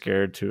made me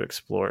scared to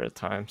explore at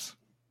times.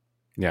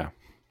 Yeah.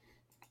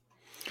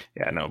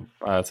 Yeah, no.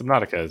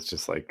 Subnautica is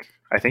just like,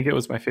 I think it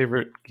was my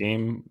favorite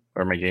game,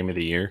 or my game of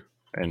the year,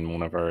 in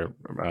one of our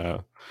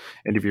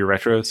interview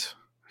retros.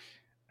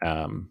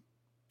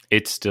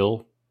 It's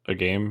still a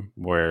game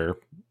where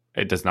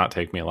it does not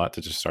take me a lot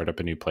to just start up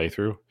a new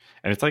playthrough,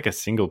 and it's like a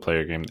single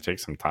player game that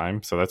takes some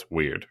time, so that's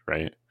weird,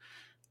 right?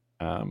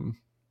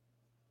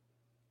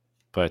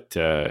 But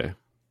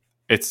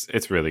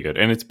it's really good,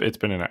 and it's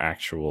been an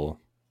actual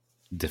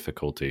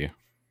difficulty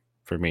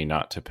for me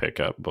not to pick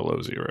up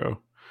Below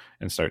Zero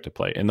and start to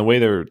play. And the way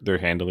they're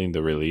handling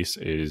the release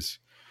is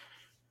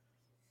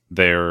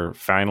they're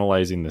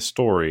finalizing the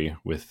story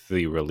with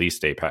the release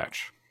day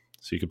patch,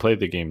 so you can play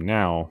the game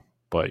now,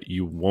 but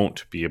you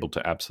won't be able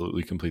to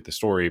absolutely complete the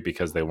story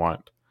because they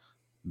want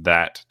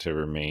that to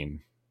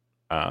remain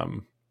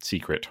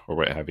secret or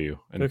what have you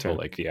until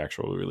like the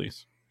actual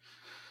release.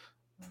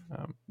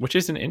 Which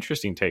is an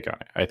interesting take on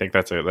it. I think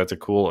that's a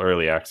cool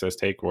early access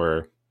take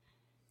where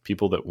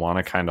people that want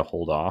to kind of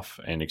hold off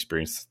and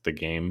experience the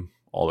game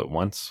all at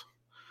once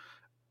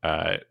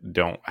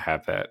don't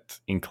have that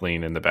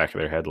inkling in the back of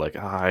their head like,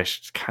 I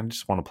kind of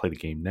just want to play the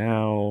game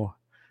now.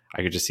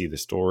 I could just see the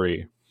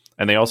story.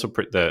 And they also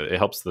it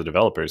helps the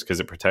developers because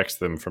it protects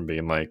them from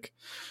being like,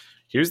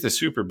 here's the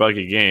super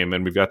buggy game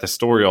and we've got the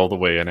story all the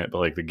way in it, but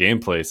like the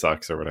gameplay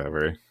sucks or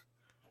whatever,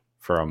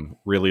 from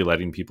really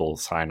letting people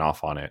sign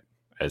off on it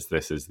as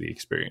this is the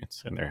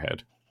experience in their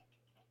head.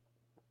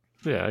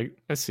 Yeah,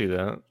 I see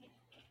that.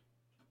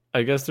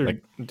 I guess they're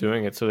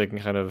doing it so they can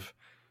kind of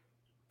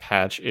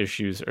patch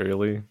issues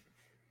early.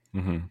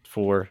 Mm-hmm.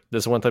 For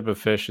this one type of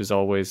fish is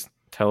always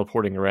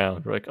teleporting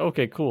around. We're like,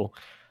 okay, cool.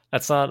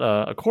 That's not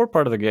a core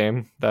part of the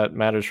game that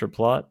matters for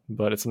plot,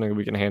 but it's something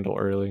we can handle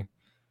early.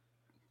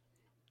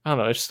 I don't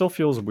know. It still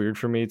feels weird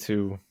for me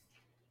to,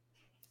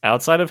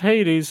 outside of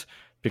Hades,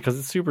 because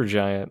it's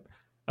Supergiant,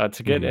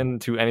 to get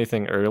into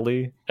anything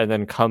early and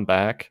then come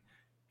back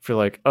for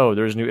like, oh,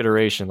 there's a new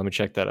iteration. Let me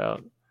check that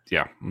out.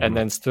 Yeah. Mm-hmm. And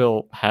then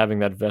still having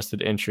that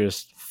vested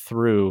interest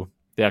through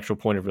the actual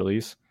point of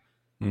release.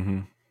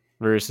 Mm-hmm.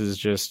 Versus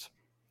just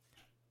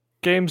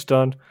game's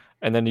done,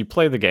 and then you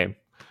play the game,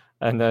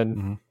 and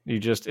then you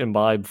just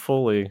imbibe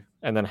fully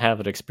and then have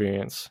that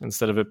experience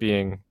instead of it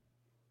being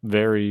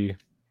very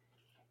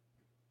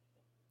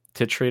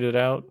titrated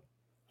out.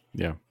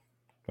 Yeah,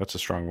 that's a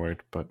strong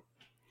word, but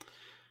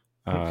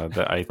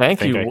that I thank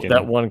think you. I can...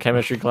 That one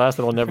chemistry class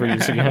that I'll never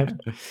use again.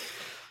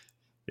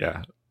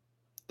 Yeah,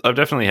 I've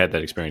definitely had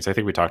that experience. I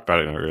think we talked about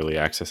it in an early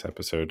access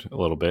episode a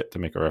little bit to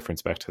make a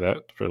reference back to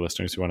that for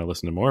listeners who want to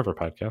listen to more of our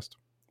podcast.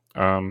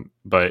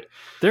 But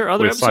there are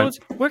other episodes.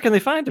 Where can they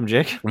find them,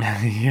 Jake?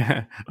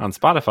 Yeah, on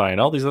Spotify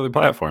and all these other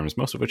platforms,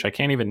 most of which I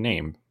can't even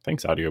name.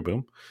 Thanks, Audio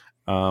Boom.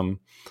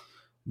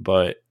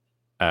 But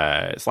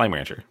Slime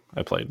Rancher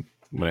I played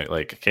when it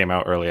like came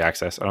out early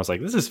access, and I was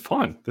like, this is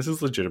fun. This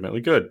is legitimately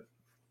good.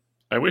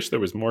 I wish there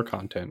was more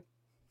content,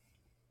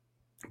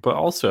 but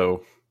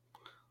also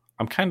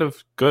I'm kind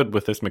of good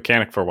with this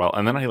mechanic for a while,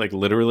 and then I like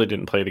literally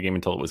didn't play the game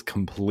until it was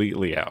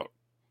completely out.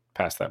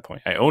 Past that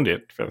point, I owned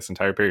it for this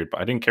entire period, but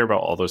I didn't care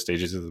about all those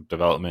stages of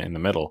development in the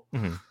middle.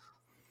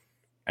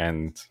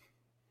 And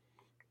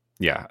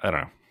yeah, I don't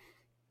know.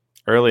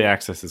 Early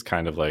access is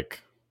kind of like,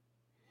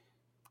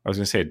 I was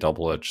going to say a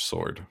double-edged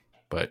sword,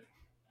 but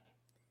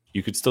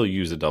you could still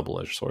use a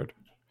double-edged sword.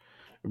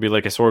 It would be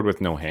like a sword with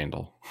no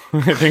handle,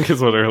 I think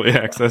is what early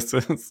access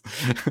is.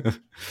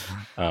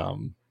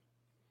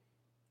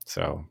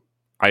 So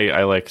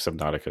I like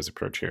Subnautica's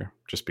approach here.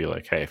 Just be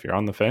like, hey, if you're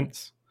on the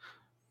fence,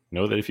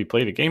 know that if you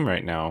play the game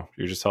right now,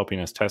 you're just helping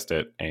us test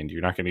it, and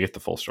you're not going to get the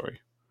full story.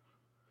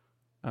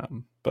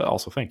 But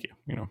also, thank you.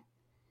 You know,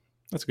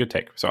 that's a good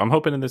take. So I'm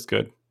hoping it is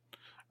good.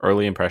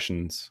 Early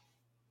impressions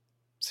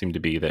seem to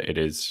be that it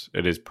is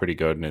pretty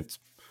good, and it's,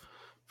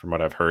 from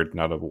what I've heard,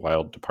 not a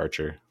wild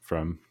departure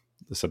from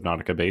the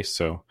Subnautica base.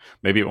 So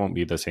maybe it won't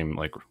be the same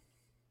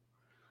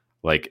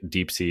like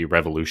deep sea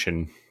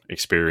revolution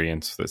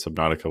experience that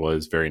Subnautica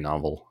was. Very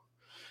novel.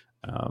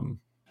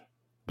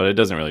 But it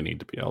doesn't really need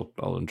to be.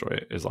 I'll enjoy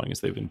it as long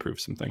as they've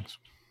improved some things.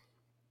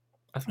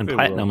 And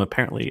Platinum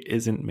apparently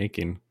isn't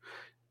making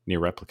Near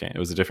Replicant. It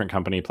was a different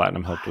company.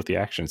 Platinum helped with the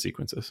action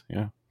sequences.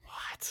 Yeah.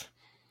 What?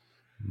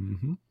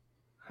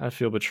 I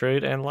feel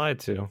betrayed and lied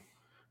to.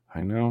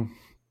 I know.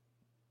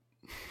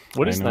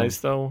 What is nice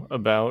though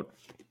about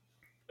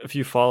if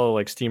you follow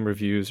like Steam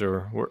reviews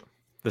or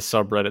the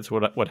subreddits,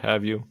 what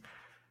have you,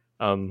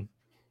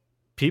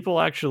 people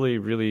actually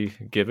really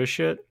give a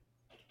shit.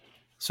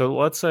 So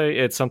let's say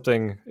it's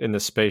something in the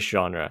space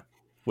genre,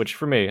 which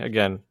for me,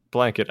 again,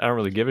 blanket, I don't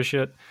really give a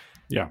shit.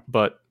 Yeah.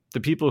 But the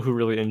people who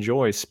really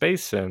enjoy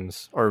space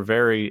sims are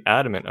very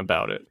adamant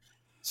about it.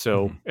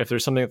 So if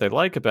there's something that they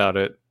like about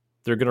it,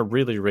 they're going to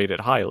really rate it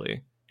highly.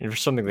 And if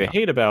there's something they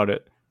hate about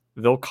it,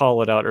 they'll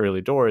call it out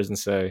early doors and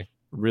say,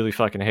 really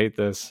fucking hate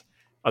this.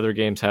 Other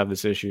games have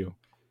this issue.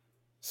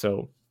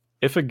 So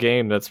if a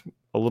game that's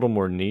a little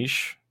more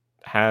niche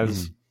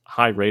has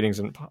high ratings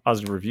and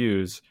positive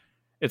reviews,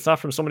 it's not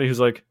from somebody who's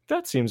like,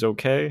 that seems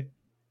okay.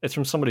 It's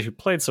from somebody who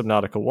played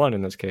Subnautica 1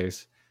 in this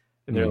case.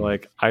 And they're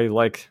like, I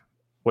like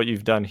what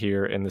you've done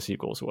here in the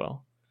sequel as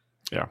well.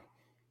 Yeah.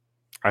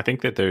 I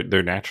think that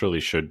there naturally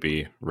should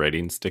be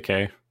ratings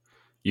decay.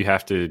 You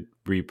have to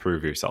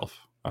reprove yourself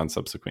on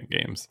subsequent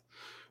games.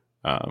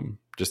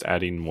 Just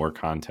adding more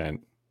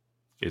content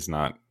is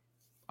not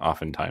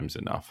oftentimes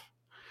enough.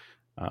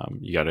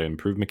 You got to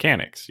improve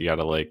mechanics. You got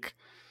to like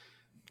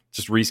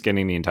just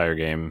reskinning the entire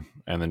game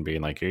and then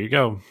being like, here you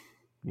go.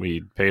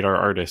 We paid our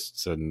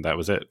artists and that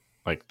was it.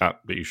 Like, not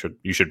that you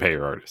should pay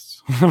your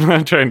artists. I'm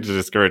not trying to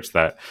discourage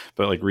that,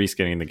 but like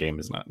reskinning the game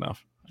is not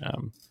enough.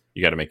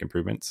 You got to make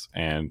improvements,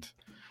 and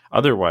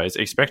otherwise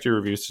expect your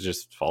reviews to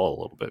just fall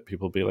a little bit.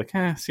 People will be like,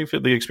 see if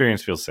the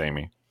experience feels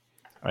samey.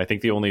 I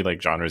think the only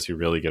like genres who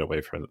really get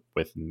away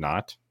with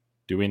not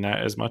doing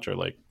that as much are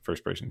like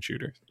first person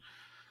shooters.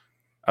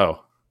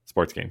 Oh,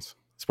 sports games.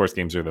 Sports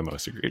games are the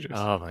most egregious.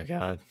 Oh my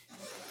god.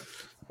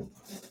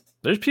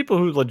 There's people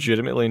who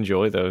legitimately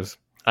enjoy those.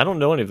 I don't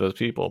know any of those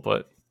people,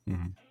 but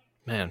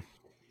man,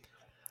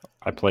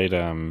 I played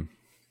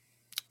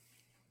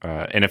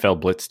NFL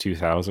Blitz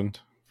 2000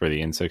 for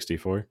the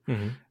N64,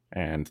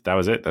 and that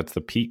was it. That's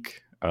the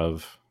peak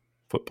of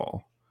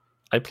football.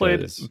 I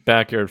played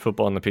backyard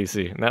football on the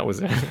PC, and that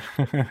was it.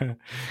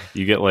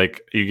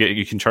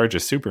 you can charge a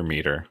super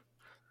meter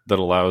that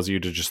allows you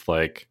to just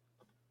like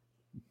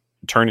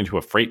turn into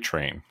a freight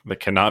train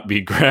that cannot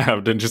be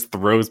grabbed and just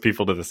throws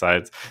people to the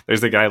sides.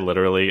 There's a guy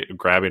literally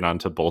grabbing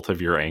onto both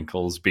of your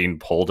ankles, being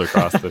pulled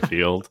across the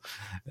field.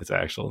 It's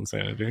actual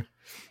insanity.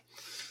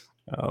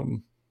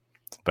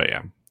 But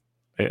yeah,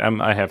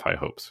 I have high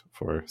hopes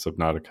for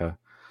Subnautica.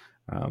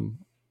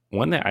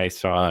 One that I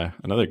saw,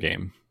 another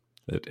game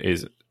that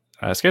is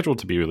scheduled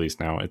to be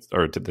released now,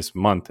 this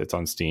month. It's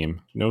on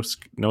Steam.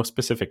 No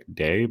specific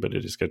day, but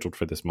it is scheduled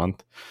for this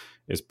month.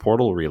 Is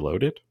Portal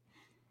Reloaded,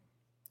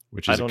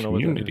 which is a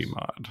community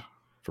mod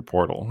for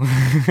Portal.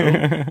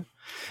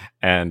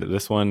 And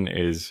this one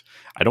is,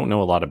 I don't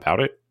know a lot about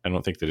it. I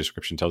don't think the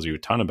description tells you a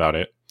ton about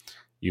it.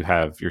 You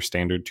have your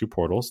standard two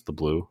portals, the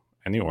blue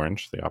and the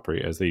orange. They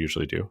operate as they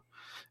usually do.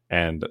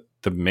 And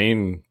the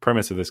main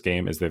premise of this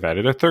game is they've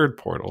added a third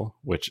portal,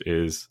 which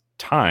is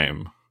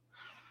time.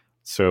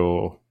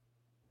 So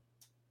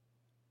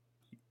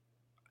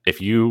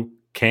if you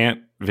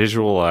can't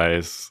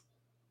visualize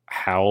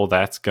how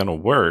that's going to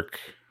work,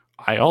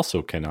 I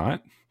also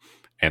cannot.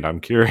 And I'm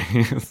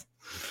curious.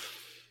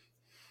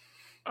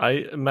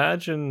 I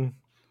imagine...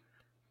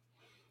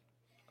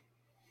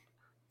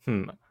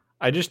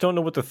 I just don't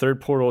know what the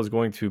third portal is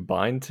going to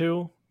bind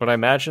to, but I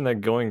imagine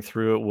that going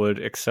through it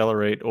would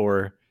accelerate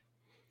or...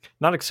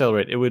 Not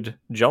accelerate, it would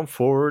jump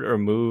forward or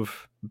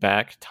move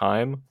back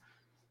time.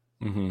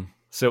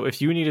 So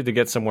if you needed to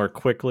get somewhere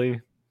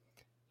quickly,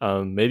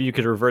 maybe you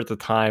could revert the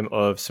time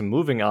of some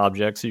moving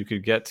objects so you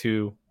could get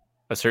to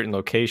a certain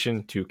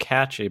location to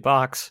catch a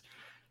box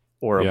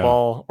or a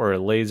ball or a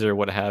laser,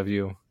 what have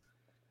you.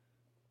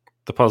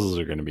 The puzzles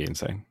are going to be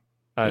insane.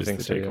 I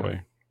think so,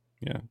 takeaway.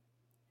 Yeah.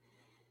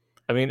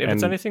 I mean, if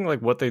it's anything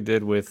like what they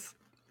did with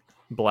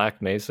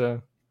Black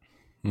Mesa,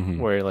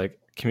 where like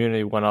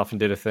Community went off and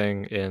did a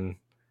thing in,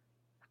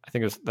 I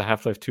think it was the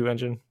Half-Life 2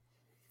 engine.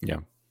 Yeah.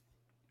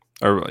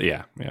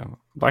 Yeah.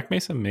 Black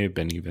Mesa may have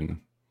been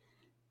even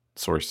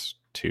Source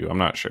 2. I'm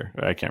not sure.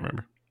 I can't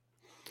remember.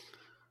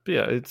 But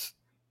yeah,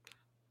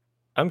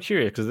 I'm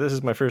curious because this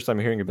is my first time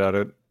hearing about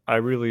it. I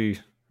really,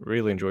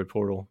 really enjoyed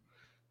Portal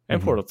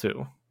and Portal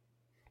 2.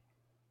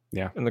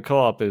 Yeah. And the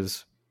co-op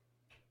is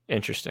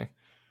interesting.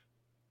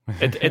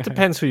 It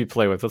depends who you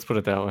play with. Let's put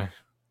it that way.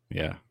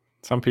 Yeah.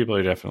 Some people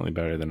are definitely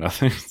better than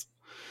others.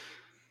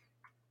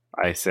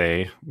 I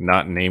say,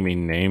 not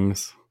naming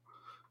names,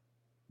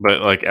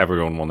 but like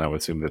everyone will now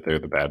assume that they're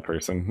the bad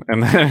person in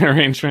that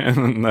arrangement,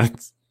 and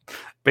that's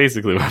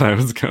basically what I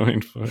was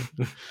going for.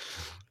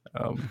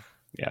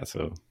 Yeah,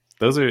 so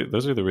those are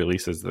the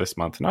releases this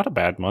month. Not a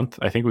bad month.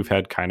 I think we've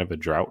had kind of a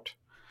drought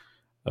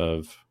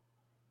of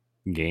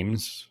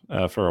games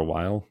for a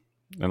while,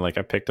 and like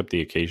I picked up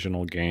the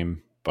occasional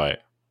game,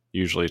 but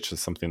usually it's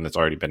just something that's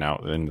already been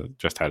out and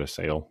just had a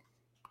sale.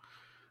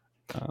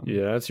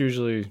 Yeah, that's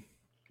usually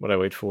what I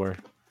wait for.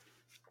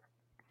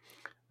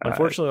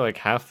 Unfortunately, like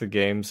half the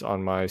games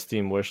on my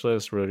Steam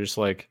wishlist were just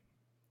like,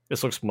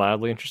 this looks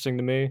mildly interesting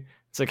to me.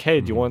 It's like,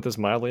 hey, do you want this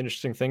mildly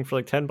interesting thing for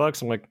like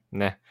 $10? I'm like,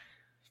 nah.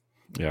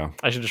 Yeah.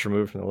 I should just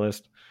remove it from the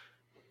list.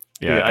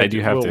 Yeah, I do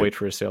have we'll to wait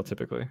for a sale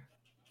typically.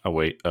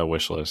 a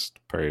wish list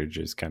purge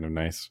is kind of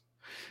nice.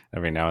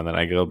 Every now and then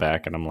I go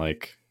back and I'm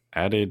like,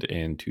 added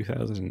in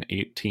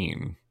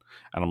 2018,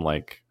 and I'm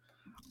like,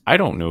 I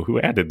don't know who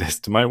added this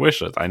to my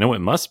wish list. I know it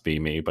must be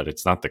me, but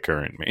it's not the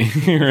current me.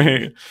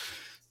 Right?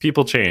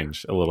 People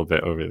change a little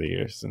bit over the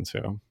years, and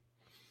so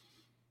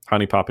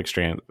Honey Pop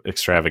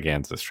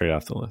Extravaganza straight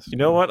off the list. You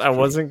know what? I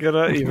wasn't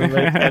gonna even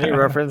make any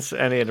reference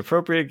to any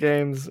inappropriate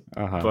games,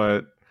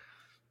 but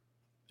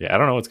yeah, I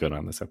don't know what's going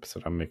on this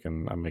episode. I'm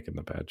making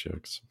the bad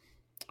jokes.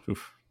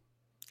 Oof.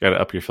 Got to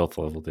up your filth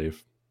level,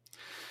 Dave.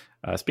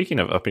 Speaking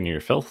of upping your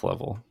filth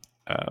level,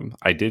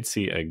 I did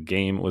see a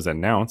game was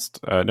announced.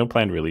 No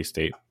planned release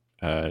date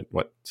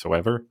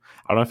whatsoever.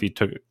 I don't know if you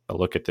took a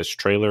look at this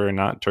trailer or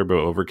not.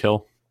 Turbo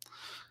Overkill.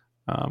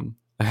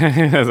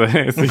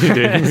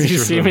 As you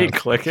see me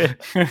click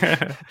it.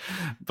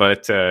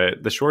 But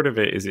the short of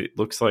it is, it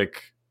looks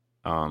like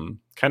kind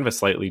of a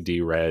slightly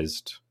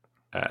de-resed,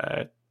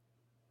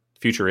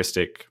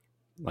 futuristic,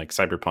 like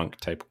cyberpunk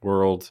type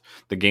world.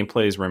 The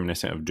gameplay is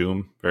reminiscent of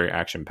Doom, very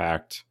action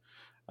packed,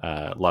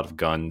 a lot of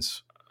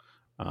guns,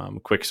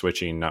 quick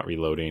switching, not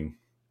reloading.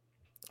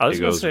 I was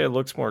going to say it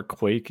looks more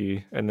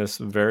Quakey in this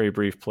very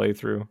brief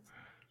playthrough.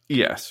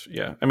 Yes,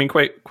 yeah. I mean,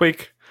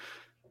 Quake.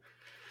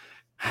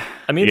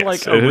 I mean,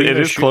 yes, like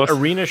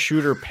arena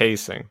shooter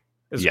pacing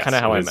is kind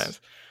of how I meant.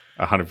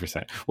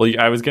 100%. Well,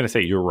 I was going to say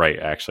you're right.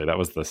 Actually, that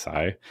was the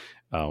sigh.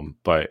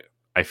 But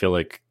I feel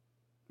like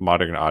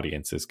modern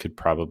audiences could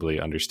probably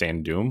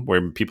understand Doom,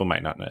 where people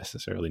might not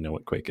necessarily know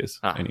what Quake is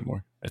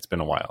anymore. It's been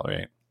a while,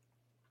 right?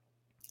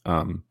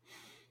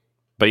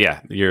 But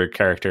yeah, your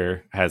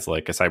character has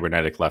like a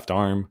cybernetic left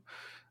arm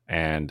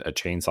and a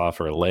chainsaw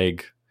for a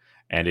leg.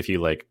 And if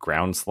you like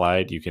ground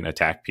slide, you can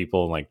attack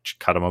people and like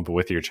cut them up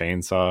with your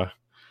chainsaw.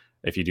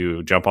 If you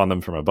do jump on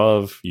them from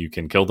above, you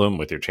can kill them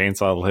with your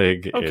chainsaw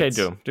leg. Okay,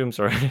 Doom,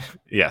 sorry.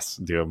 Yes,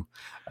 Doom.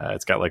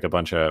 It's got like a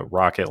bunch of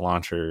rocket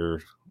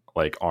launcher,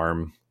 like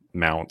arm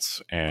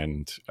mounts,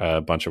 and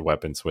a bunch of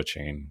weapon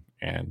switching.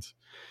 And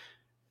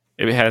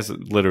it has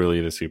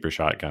literally the super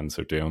shotguns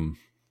of Doom.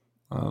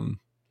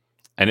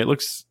 And it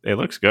looks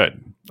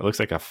good. It looks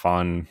like a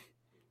fun,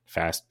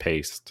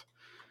 fast-paced,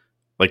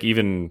 like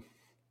even,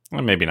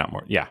 well, maybe not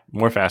more. Yeah,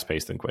 more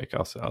fast-paced than Quake.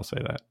 I'll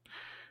say that.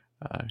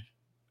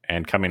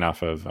 And coming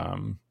off of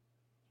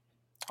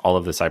all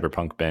of the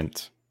cyberpunk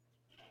bent,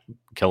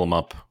 kill 'em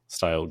up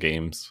style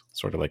games,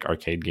 sort of like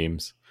arcade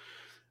games,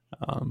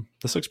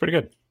 this looks pretty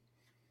good.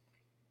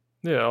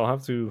 Yeah, I'll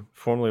have to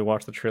formally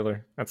watch the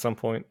trailer at some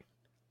point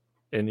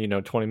in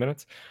 20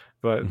 minutes.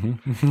 But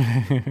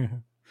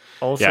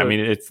also, yeah, I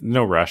mean, it's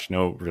no rush,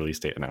 no release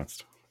date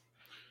announced.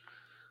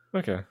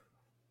 Okay.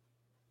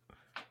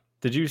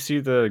 Did you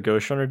see the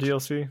Ghost Runner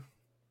DLC?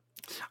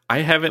 I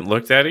haven't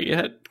looked at it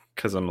yet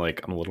because I'm a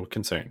little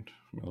concerned.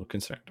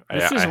 This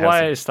is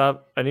why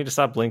I need to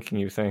stop linking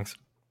you things.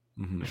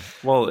 Mm-hmm.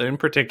 Well, in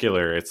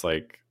particular, it's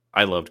like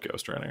I loved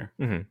Ghost Runner,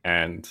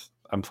 and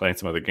I'm playing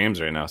some other games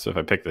right now. So if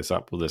I pick this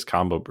up, will this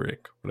combo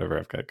break whatever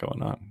I've got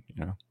going on?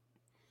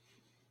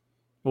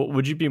 Well,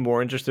 would you be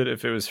more interested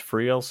if it was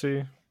free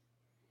LC?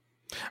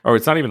 Or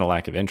it's not even a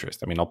lack of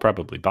interest. I mean, I'll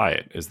probably buy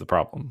it. Is the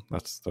problem?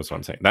 That's what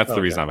I'm saying. That's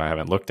the reason I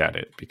haven't looked at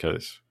it,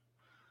 because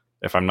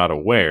if I'm not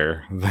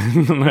aware,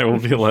 then I will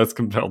be less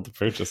compelled to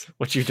purchase it.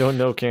 What you don't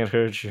know can't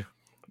hurt you.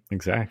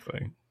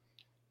 Exactly.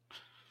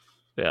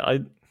 Yeah,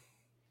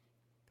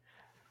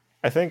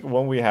 I think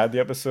when we had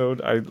the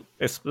episode, I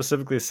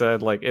specifically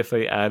said, like, if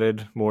they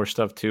added more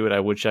stuff to it,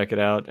 I would check it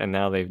out, and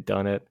now they've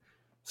done it,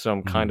 so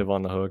I'm kind of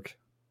on the hook.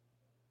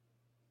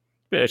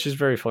 But yeah, it's just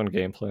very fun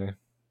gameplay.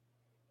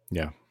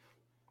 Yeah.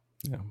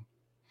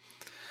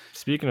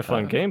 Speaking of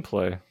fun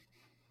gameplay.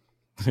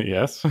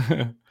 Yes.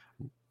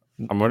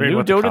 I'm wondering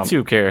what Dota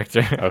 2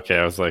 character. Okay,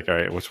 I was like, all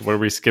right, what are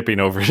we skipping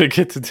over to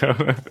get to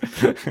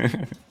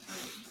Dota?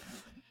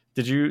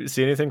 Did you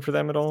see anything for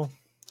them at all?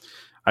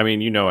 I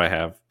mean, I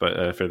have,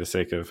 but for the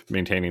sake of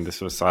maintaining this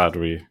facade,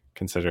 we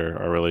consider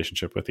our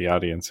relationship with the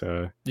audience.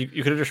 You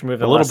could have just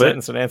removed a little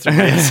bit and answered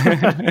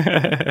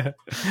yes.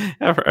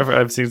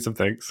 I've seen some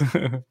things.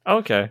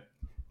 Okay.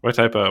 What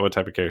type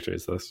of character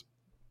is this?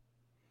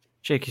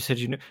 Jake, you said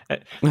you knew.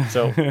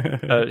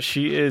 So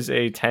she is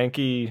a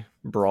tanky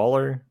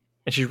brawler,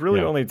 and she's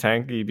really only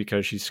tanky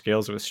because she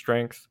scales with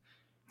strength.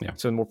 Yeah.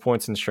 So the more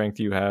points in strength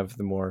you have,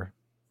 the more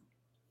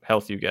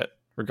health you get,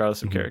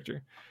 regardless of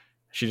character.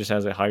 She just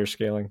has a higher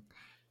scaling.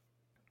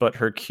 But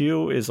her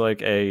Q is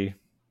like a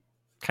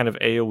kind of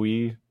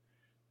AoE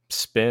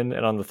spin,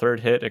 and on the third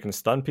hit, it can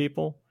stun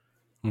people.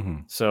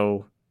 Mm-hmm.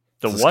 So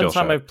the one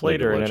time I've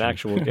played her in an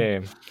actual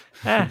game,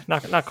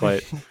 not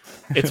quite.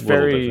 It's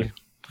very,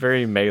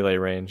 very melee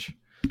range.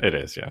 It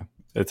is, yeah.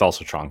 It's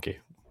also chonky.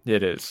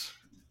 It is.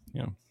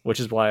 Yeah. Which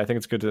is why I think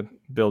it's good to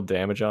build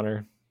damage on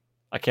her.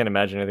 I can't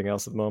imagine anything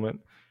else at the moment.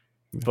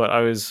 But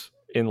I was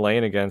in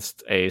lane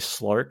against a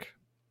Slark,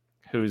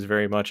 who's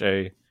very much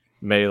a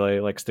melee,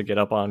 likes to get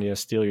up on you,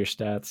 steal your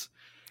stats.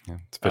 Yeah,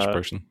 it's a fish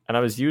person. And I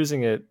was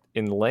using it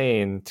in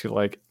lane to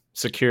like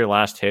secure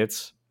last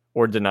hits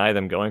or deny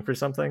them going for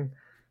something.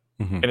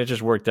 and it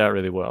just worked out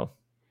really well.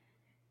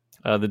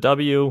 The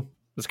W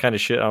was kind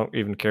of shit. I don't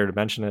even care to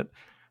mention it.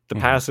 The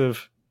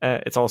passive,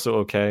 it's also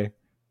okay.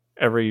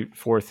 Every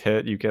 4th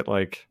hit, you get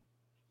like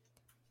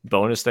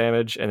bonus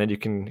damage, and then you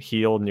can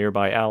heal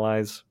nearby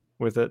allies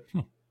with it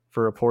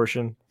for a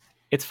portion.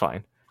 It's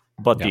fine.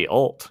 But the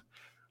ult,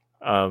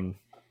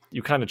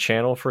 you kind of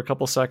channel for a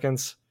couple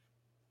seconds,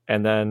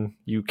 and then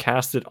you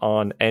cast it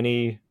on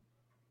any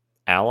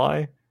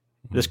ally.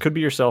 This could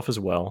be yourself as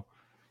well,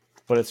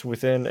 but it's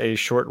within a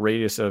short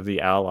radius of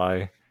the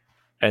ally,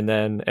 and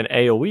then an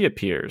AoE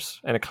appears,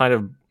 and it kind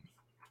of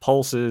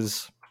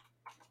pulses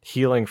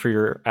healing for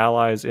your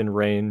allies in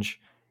range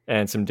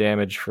and some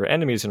damage for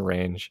enemies in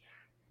range.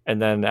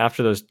 And then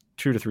after those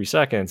 2 to 3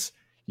 seconds,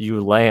 you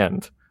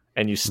land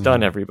and you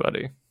stun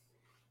everybody.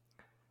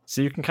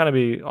 So you can kind of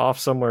be off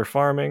somewhere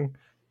farming,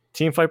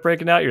 team fight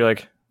breaking out. You're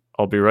like,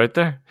 I'll be right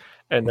there.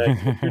 And then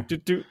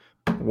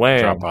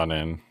wham. Drop on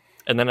in.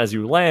 And then as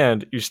you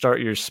land, you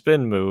start your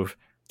spin move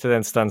to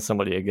then stun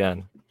somebody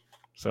again.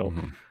 So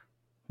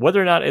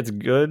whether or not it's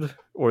good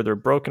or they're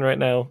broken right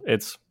now,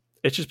 it's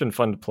just been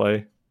fun to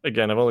play.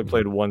 Again, I've only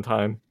played one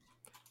time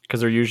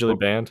because they're usually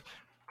banned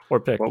or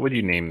picked. What would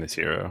you name this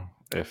hero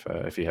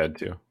if you had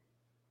to?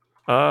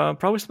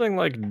 Probably something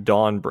like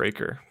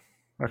Dawnbreaker.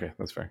 Okay,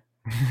 that's fair.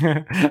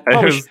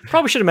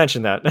 Probably should have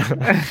mentioned that.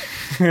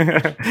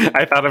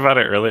 I thought about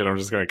it earlier, and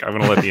I'm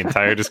gonna let the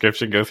entire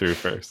description go through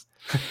first.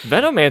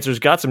 Venomancer's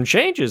got some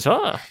changes,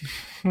 huh?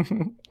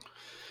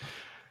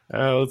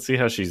 Let's see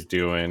how she's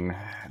doing.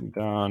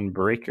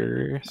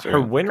 Dawnbreaker.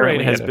 Her win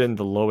rate has been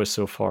the lowest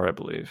so far, I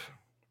believe.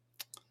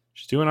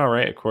 She's doing all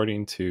right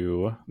according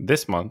to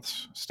this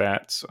month's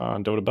stats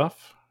on Dota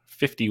Buff.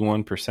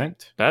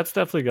 51%. That's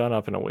definitely gone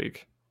up in a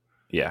week.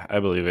 Yeah, I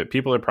believe it.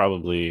 People are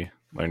probably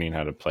learning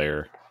how to play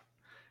her.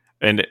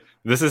 And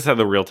this is how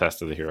the real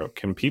test of the hero.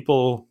 The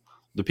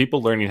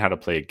people learning how to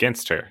play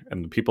against her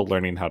and the people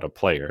learning how to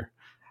play her,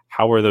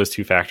 how are those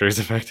two factors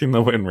affecting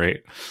the win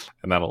rate?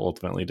 And that'll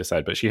ultimately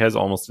decide. But she has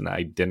almost an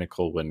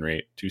identical win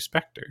rate to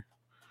Spectre,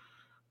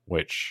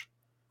 which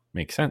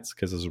makes sense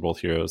because those are both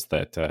heroes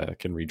that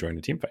can rejoin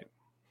a team fight.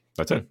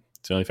 That's it.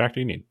 It's the only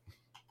factor you need.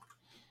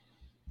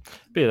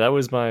 But yeah, that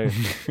was my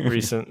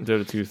recent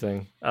Dota 2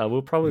 thing.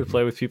 We'll probably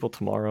play with people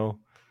tomorrow,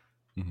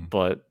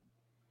 but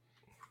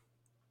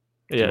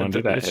yeah,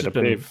 it's just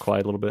been Dave.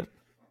 Quiet a little bit.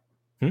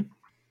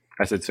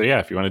 I said, so yeah,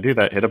 if you want to do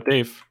that, hit up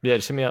Dave. Yeah,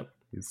 just hit me up.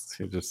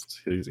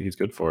 He's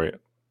good for it.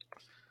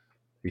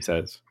 He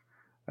says,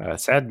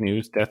 sad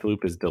news,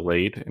 Deathloop is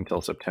delayed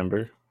until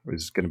September. It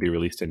was going to be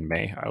released in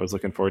May. I was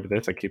looking forward to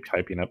this. I keep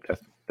hyping up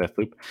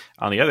Deathloop.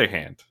 On the other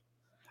hand,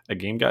 a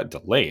game got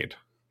delayed,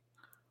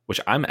 which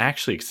I'm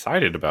actually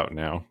excited about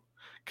now,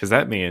 because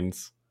that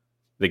means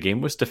the game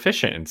was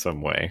deficient in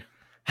some way.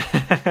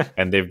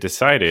 And they've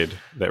decided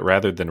that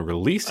rather than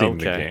releasing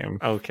the game,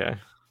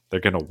 they're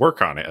going to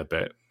work on it a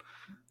bit.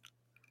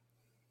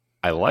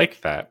 I like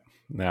that.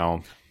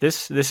 Now,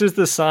 this is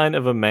the sign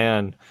of a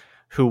man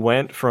who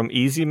went from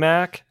Easy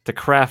Mac to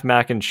Kraft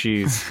Mac and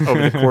Cheese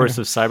over the course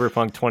of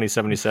Cyberpunk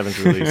 2077's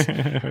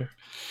release.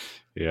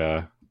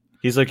 Yeah.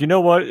 He's like, you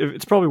know what?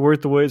 It's probably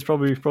worth the wait. It's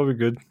probably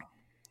good.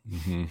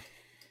 Mm-hmm.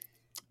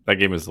 That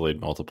game is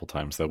delayed multiple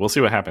times, though. We'll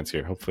see what happens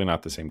here. Hopefully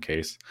not the same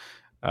case.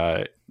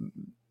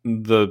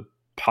 The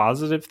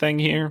positive thing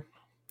here,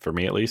 for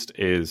me at least,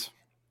 is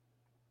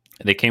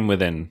they came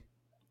within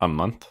a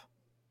month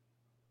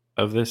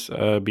of this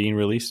being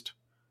released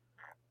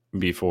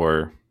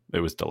before it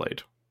was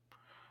delayed.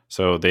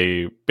 So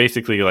they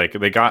basically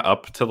they got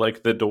up to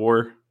the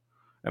door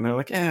and they're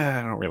like,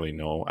 I don't really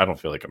know. I don't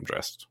feel like I'm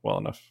dressed well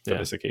enough for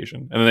this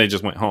occasion. And then they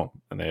just went home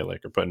and they are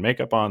putting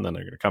makeup on. Then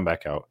they're going to come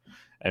back out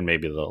and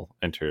maybe they'll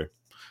enter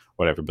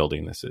whatever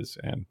building this is.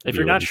 And if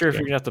you're not sure if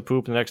you're going to have to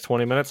poop in the next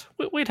 20 minutes,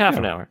 wait half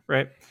an hour,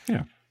 right?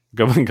 Yeah.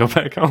 Go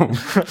back home.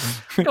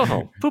 Go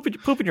home.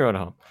 Poop in your own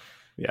home.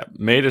 Yeah.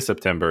 May to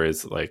September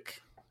is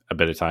a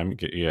bit of time. You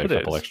get a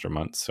couple extra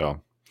months.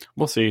 So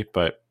we'll see.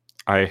 But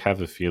I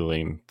have a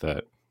feeling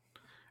that,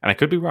 and I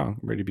could be wrong,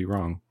 I'm ready to be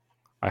wrong.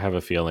 I have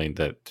a feeling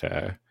that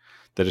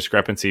the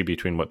discrepancy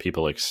between what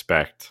people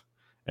expect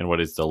and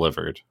what is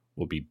delivered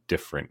will be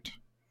different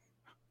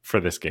for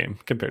this game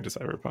compared to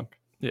Cyberpunk.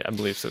 Yeah, I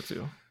believe so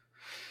too.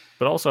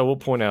 But also, I will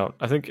point out,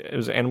 I think it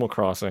was Animal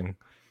Crossing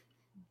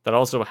that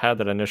also had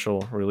that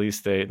initial release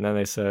date, and then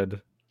they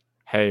said,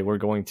 hey, we're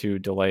going to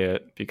delay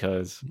it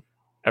because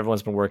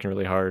everyone's been working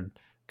really hard.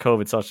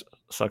 COVID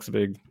sucks a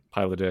big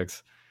pile of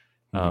dicks.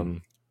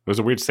 It was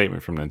a weird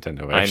statement from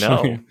Nintendo,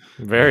 actually. I know.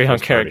 Very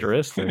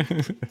uncharacteristic.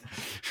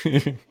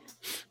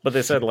 But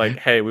they said,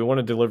 hey, we want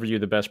to deliver you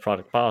the best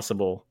product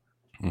possible,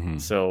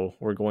 so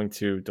we're going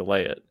to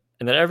delay it.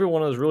 And then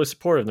everyone was really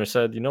supportive, and they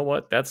said, you know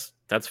what, that's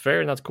fair,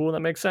 and that's cool, and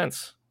that makes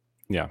sense.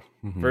 Yeah.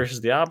 Versus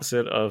the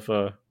opposite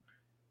of,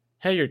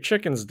 hey, your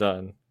chicken's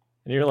done.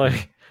 And you're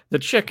like, the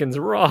chicken's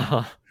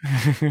raw.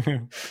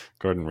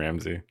 Gordon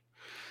Ramsay.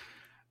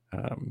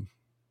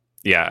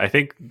 Yeah, I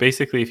think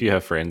basically if you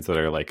have friends that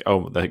are like,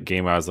 oh, the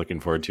game I was looking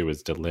forward to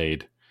was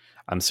delayed,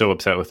 I'm so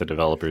upset with the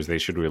developers. They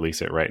should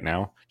release it right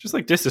now. Just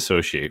like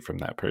disassociate from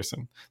that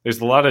person. There's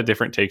a lot of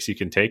different takes you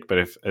can take, but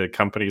if a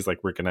company's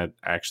like, we're going to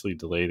actually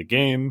delay the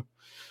game,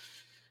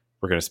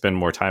 we're going to spend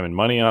more time and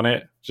money on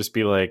it, just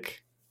be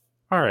like,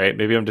 all right,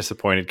 maybe I'm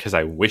disappointed because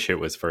I wish it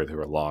was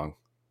further along.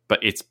 But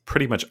it's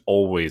pretty much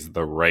always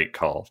the right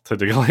call to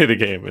delay the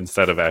game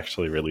instead of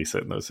actually release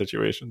it in those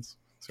situations.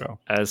 So,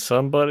 as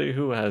somebody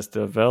who has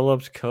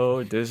developed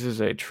code, this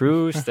is a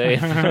true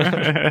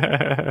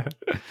statement.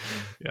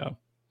 Yeah.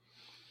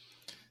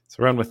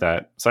 So run with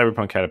that.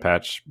 Cyberpunk had a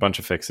patch, bunch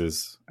of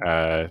fixes,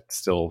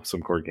 still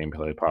some core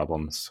gameplay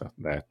problems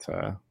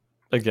that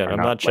again, I'm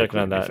not checking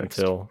on that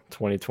until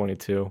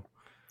 2022.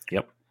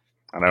 Yep.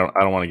 And I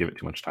don't want to give it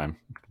too much time,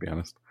 to be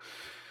honest.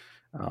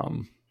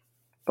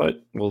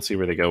 But we'll see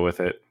where they go with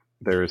it.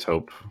 There is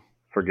hope.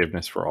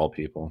 Forgiveness for all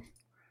people.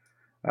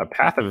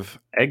 Path of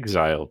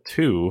Exile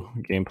 2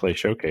 gameplay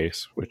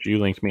showcase, which you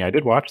linked me. I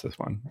did watch this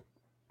one.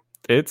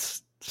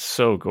 It's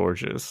so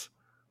gorgeous.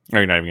 Oh,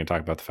 you're not even going to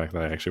talk about the fact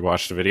that I actually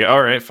watched the video.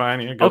 All right,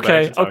 fine.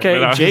 Okay.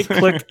 Jake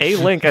clicked a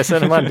link. I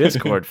sent him on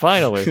Discord.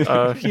 Finally.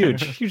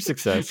 Huge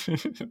success.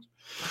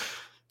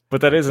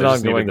 But that is an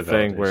ongoing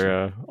thing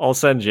where I'll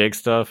send Jake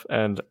stuff,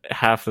 and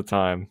half the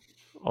time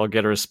I'll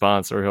get a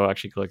response or he'll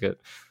actually click it.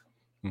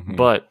 Mm-hmm.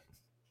 But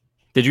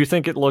did you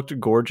think it looked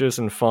gorgeous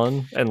and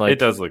fun? And like, it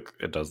does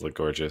look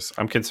gorgeous.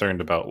 I'm concerned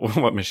about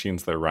what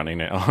machines they're running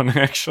it on,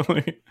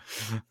 actually.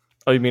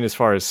 Oh, you mean as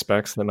far as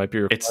specs that might be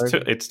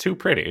required? It's too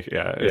pretty.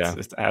 Yeah,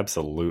 it's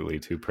absolutely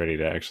too pretty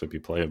to actually be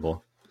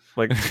playable.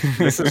 Like,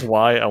 this is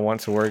why I want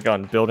to work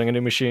on building a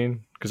new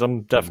machine, because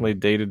I'm definitely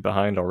dated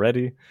behind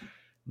already.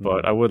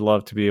 But I would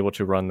love to be able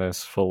to run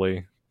this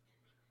fully.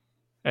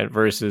 And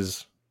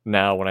versus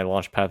now, when I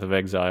launch Path of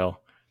Exile,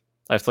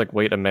 I have to like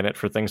wait a minute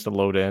for things to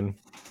load in,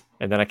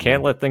 and then I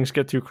can't let things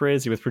get too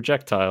crazy with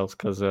projectiles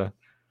because the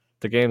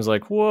game's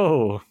like,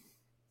 whoa,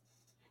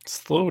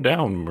 slow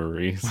down,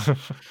 Maurice.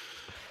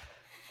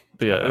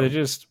 But yeah,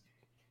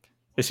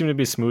 they seem to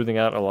be smoothing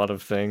out a lot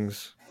of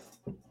things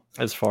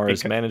as far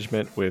as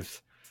management with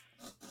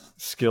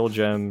skill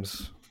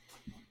gems.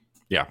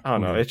 Yeah, I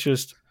don't know. It's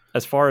just,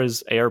 as far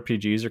as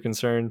ARPGs are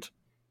concerned,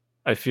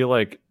 I feel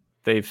like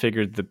they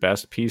figured the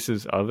best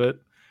pieces of it,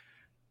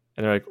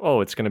 and they're like, oh,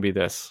 it's going to be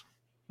this.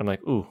 I'm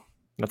like, ooh,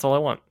 that's all I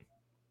want.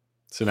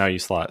 So now you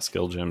slot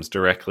skill gems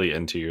directly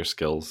into your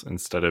skills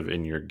instead of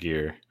in your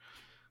gear,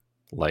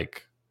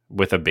 like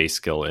with a base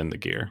skill in the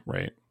gear,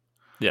 right?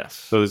 Yes.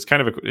 So there's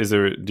kind of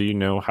do you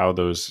know how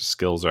those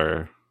skills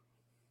are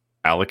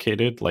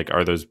allocated? Like,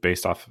 are those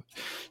based off?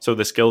 So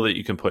the skill that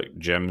you can put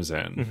gems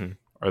in,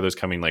 are those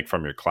coming like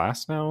from your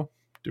class now?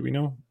 Do we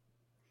know?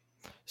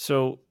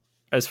 So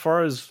as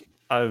far as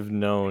I've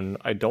known,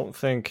 I don't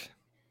think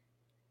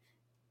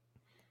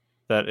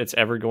that it's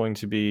ever going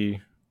to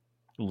be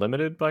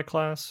limited by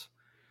class.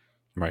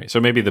 Right. So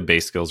maybe the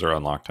base skills are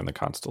unlocked in the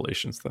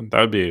constellations then. That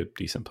would be a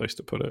decent place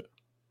to put it.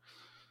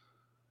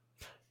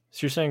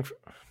 So you're saying,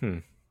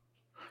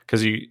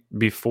 because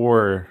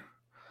before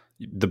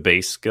the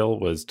base skill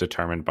was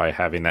determined by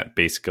having that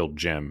base skill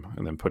gem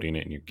and then putting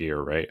it in your gear,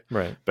 right?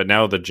 Right. But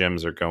now the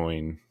gems are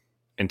going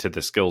into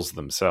the skills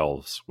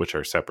themselves, which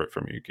are separate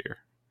from your gear,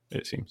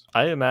 it seems.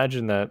 I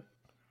imagine that,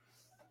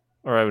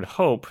 or I would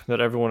hope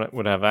that everyone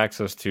would have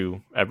access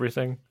to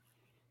everything,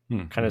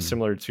 kind of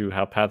similar to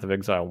how Path of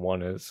Exile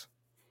 1 is.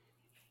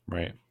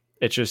 Right.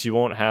 It's just you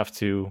won't have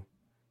to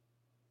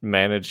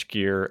manage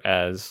gear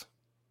as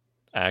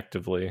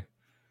actively.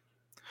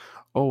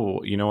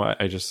 Oh, you know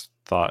what? I just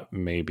thought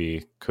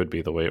maybe could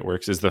be the way it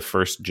works is the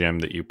first gem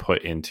that you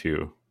put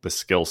into the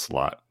skill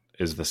slot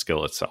is the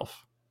skill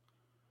itself.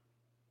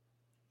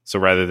 So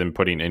rather than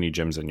putting any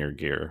gems in your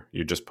gear,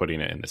 you're just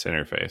putting it in this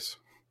interface.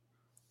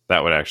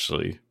 That would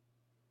actually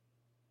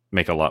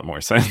make a lot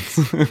more sense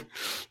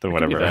than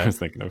whatever I was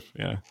thinking of.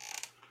 Yeah.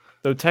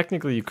 Though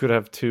technically you could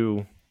have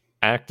 2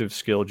 active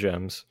skill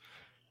gems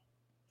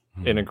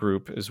in a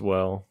group as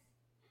well.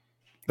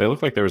 They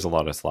look like there was a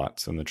lot of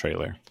slots in the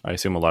trailer. I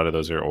assume a lot of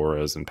those are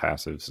auras and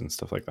passives and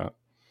stuff like that.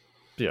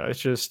 Yeah, it's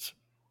just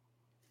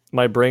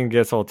my brain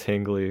gets all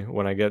tingly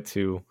when I get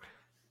to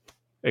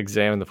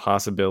examine the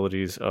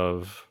possibilities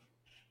of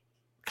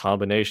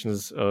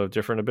combinations of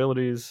different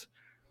abilities.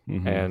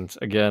 And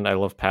again, I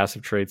love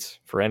passive traits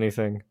for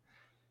anything.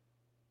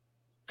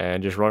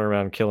 And just running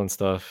around killing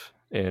stuff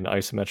in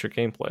isometric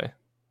gameplay.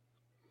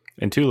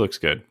 And 2 looks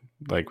good.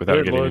 Like,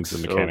 without getting into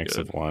the mechanics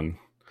of 1.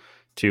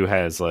 2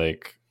 has,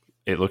 like,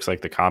 it looks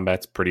like the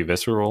combat's pretty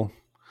visceral.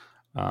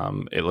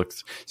 It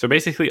looks... So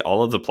basically,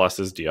 all of the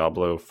pluses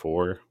Diablo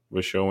 4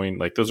 was showing,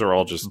 like, those are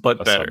all just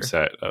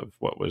subset of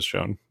what was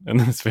shown in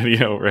this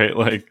video, right?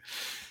 Like,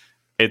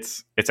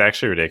 it's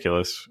actually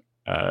ridiculous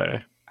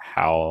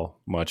how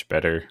much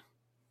better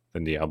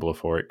than Diablo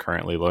 4 it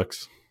currently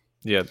looks.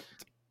 Yeah.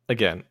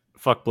 Again,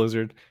 fuck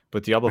Blizzard,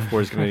 but Diablo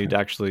 4 is going to need to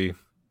actually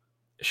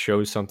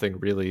show something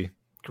really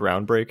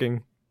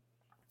groundbreaking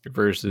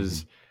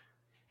versus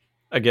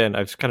again,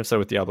 I've kind of said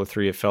with Diablo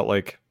 3, it felt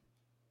like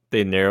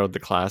they narrowed the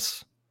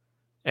class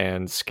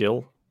and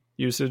skill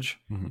usage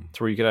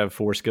to where you could have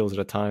 4 skills at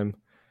a time,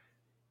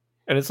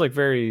 and it's like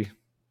very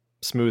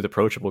smooth,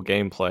 approachable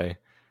gameplay.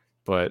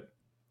 But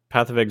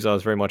Path of Exile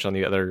is very much on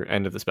the other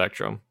end of the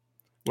spectrum,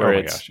 where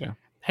it's, yeah.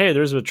 Hey,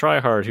 there's a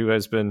tryhard who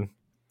has been,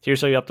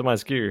 here's how you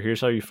optimize gear, here's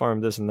how you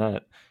farm this and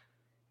that.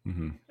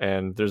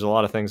 And there's a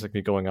lot of things that can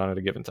be going on at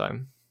a given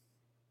time.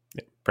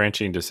 Yeah.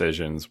 Branching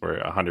decisions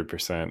were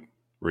 100%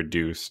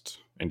 reduced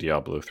in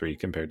Diablo 3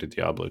 compared to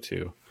Diablo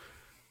 2.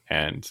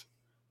 And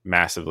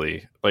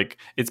massively, like,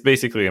 it's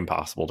basically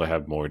impossible to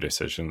have more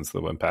decisions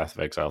than when Path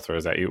of Exile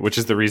throws at you, which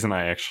is the reason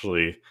I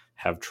actually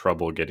have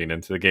trouble getting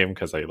into the game,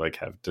 because I like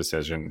have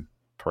decision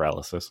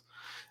paralysis.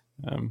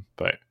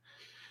 But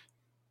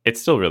it's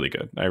still really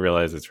good. I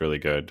realize it's really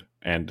good,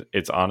 and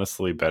it's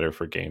honestly better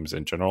for games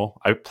in general.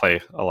 I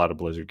play a lot of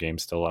Blizzard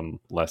games still. I'm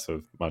less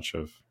of much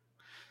of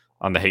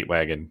on the hate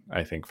wagon,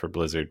 I think, for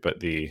Blizzard,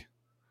 but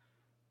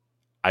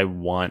I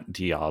want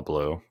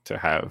Diablo to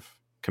have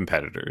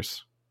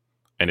competitors.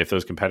 And if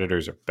those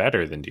competitors are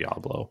better than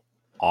Diablo,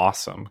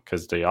 awesome,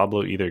 because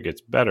Diablo either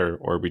gets better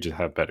or we just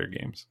have better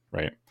games,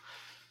 right?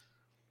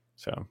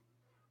 So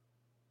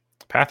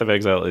Path of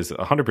Exile is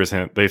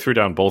 100%. They threw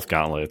down both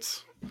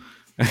gauntlets.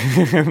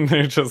 And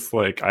they're just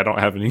like, I don't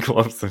have any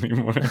gloves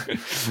anymore.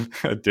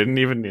 I didn't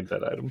even need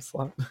that item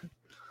slot.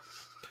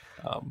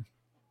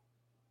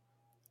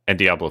 And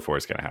Diablo 4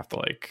 is going to have to,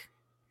 like,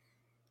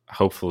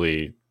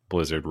 hopefully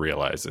Blizzard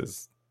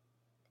realizes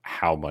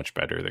how much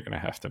better they're going to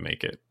have to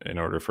make it in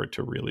order for it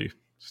to really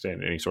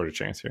stand any sort of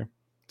chance here.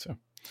 So,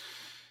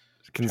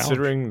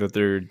 considering that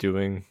they're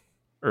doing,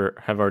 or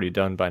have already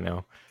done by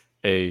now,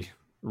 a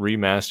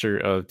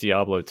remaster of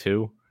Diablo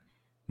 2,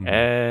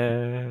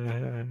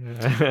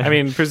 I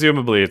mean,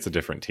 presumably it's a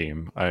different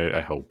team.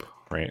 I hope,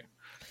 right?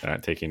 They're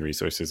not taking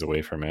resources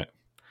away from it.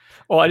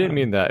 Well, I didn't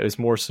mean that. It's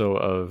more so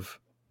of,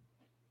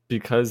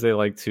 because they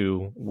like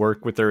to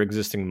work with their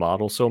existing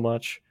model so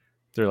much,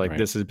 they're like,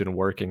 this has been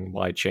working,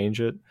 why change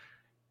it?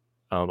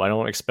 I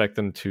don't expect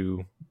them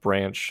to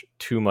branch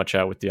too much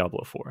out with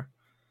Diablo 4.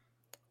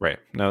 Right.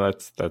 No,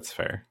 that's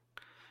fair.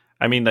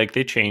 I mean, like,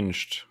 they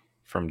changed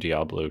from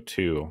Diablo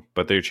 2,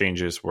 but their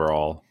changes were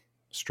all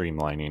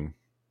streamlining,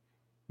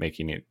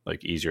 making it,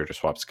 like, easier to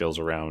swap skills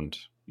around.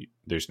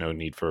 There's no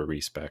need for a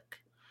respec.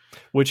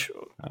 Which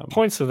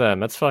points to them.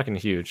 That's fucking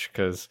huge,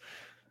 because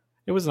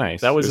it was nice.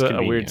 That was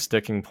a weird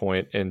sticking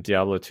point in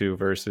Diablo 2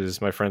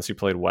 versus my friends who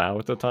played WoW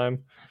at the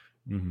time.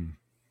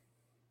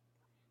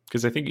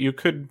 Because I think you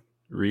could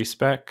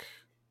respec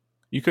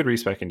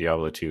in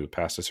Diablo 2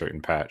 past a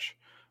certain patch,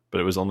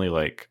 but it was only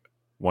like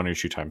 1 or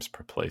 2 times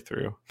per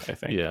playthrough, I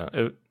think. Yeah,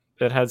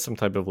 it had some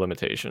type of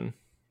limitation.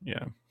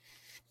 Yeah.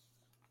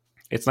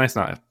 It's nice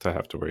not to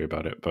have to worry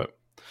about it, but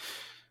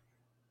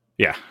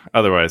yeah,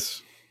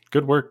 otherwise,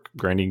 good work,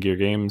 Grinding Gear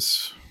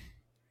Games.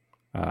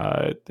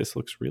 This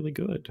looks really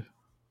good.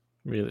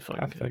 Really fun.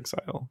 Path of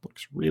Exile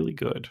looks really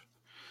good.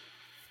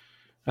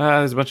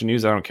 There's a bunch of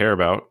news I don't care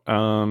about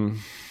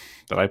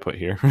that I put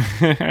here.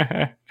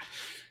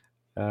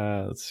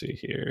 Let's see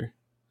here.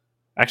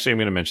 Actually, I'm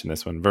going to mention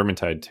this one.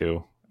 Vermintide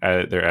 2.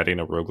 They're adding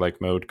a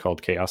roguelike mode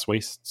called Chaos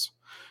Wastes,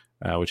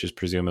 which is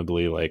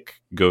presumably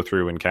like go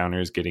through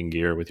encounters, getting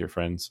gear with your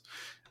friends.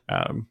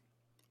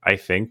 I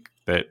think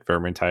that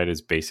Vermintide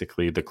is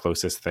basically the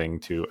closest thing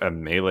to a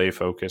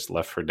melee-focused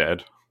Left 4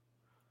 Dead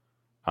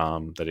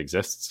that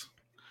exists.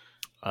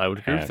 I would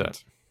agree with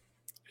that.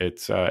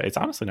 It's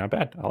honestly not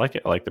bad. I like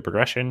it. I like the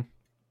progression.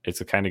 It's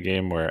the kind of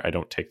game where I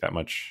don't take that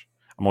much.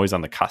 I'm always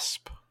on the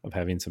cusp of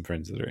having some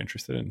friends that are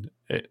interested in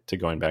it to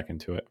going back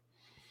into it.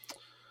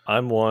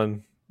 I'm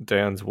one.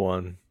 Dan's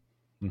one.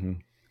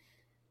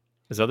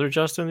 Is other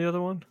Justin the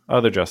other one?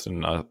 Other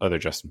Justin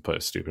put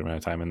a stupid amount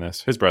of time in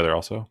this. His brother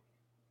also.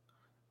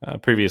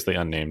 Previously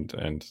unnamed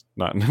and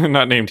not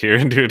named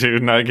here due to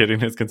not getting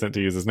his consent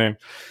to use his name.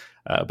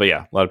 But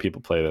yeah, a lot of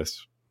people play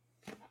this.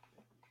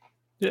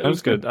 Yeah, it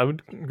was good. I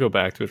would go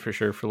back to it for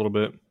sure for a little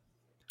bit.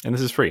 And this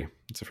is free.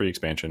 It's a free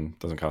expansion.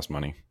 Doesn't cost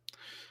money.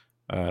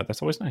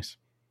 That's always nice.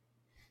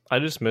 I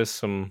just miss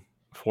some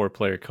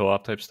 4-player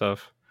co-op type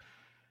stuff.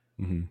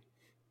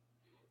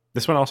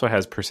 This one also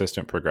has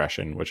persistent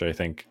progression, which I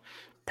think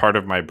part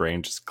of my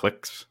brain just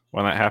clicks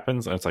when that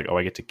happens. And it's like, oh,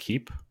 I get to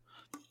keep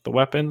the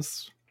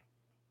weapons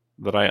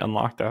that I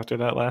unlocked after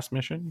that last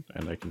mission.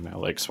 And I can now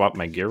like swap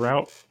my gear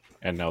out.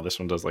 And now this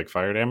one does like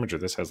fire damage, or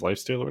this has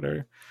lifesteal or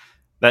whatever.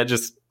 That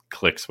just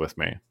clicks with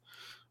me.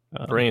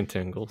 Brain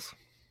tingles.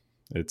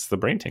 It's the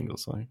brain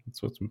tingles. Like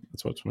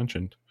that's what's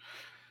mentioned.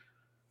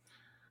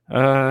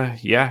 Maybe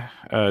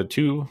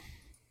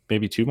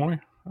two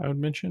more I would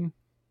mention.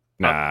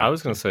 Nah, I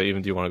was gonna say,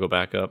 even do you want to go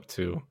back up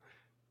to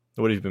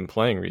what you've been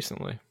playing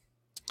recently?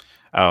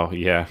 Oh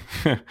yeah,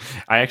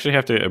 I actually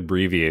have to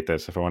abbreviate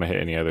this if I want to hit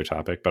any other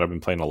topic. But I've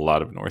been playing a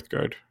lot of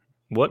Northgard.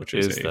 What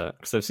is that?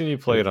 Because I've seen you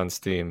play it on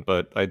Steam,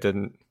 but I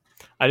didn't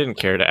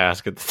care to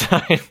ask at the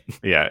time.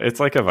 Yeah,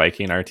 it's like a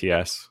Viking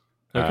RTS.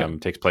 Okay.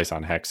 Takes place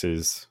on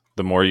hexes.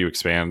 The more you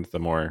expand, the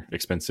more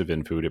expensive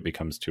in food it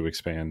becomes to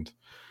expand.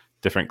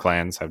 Different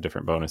clans have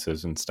different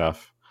bonuses and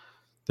stuff.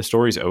 The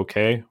story's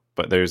okay,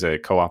 but there's a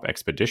co-op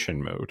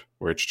expedition mode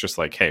where it's just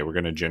like, hey, we're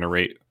going to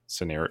generate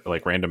scenario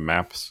like random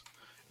maps,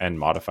 and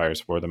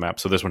modifiers for the map.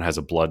 So this one has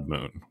a blood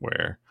moon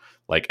where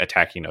like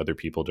attacking other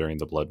people during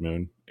the blood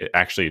moon, it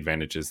actually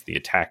advantages the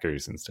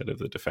attackers instead of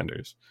the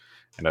defenders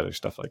and other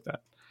stuff like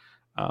that.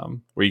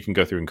 Where you can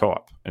go through and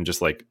co-op and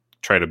just like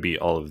try to beat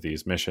all of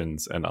these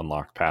missions and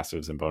unlock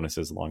passives and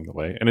bonuses along the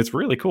way. And it's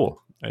really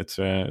cool. It's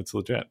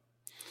legit.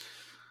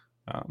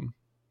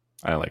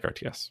 I like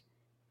RTS.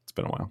 It's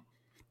been a while.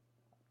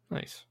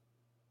 Nice.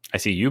 I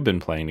see you've been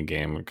playing a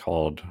game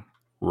called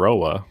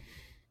Roa.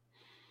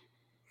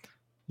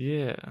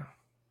 Yeah.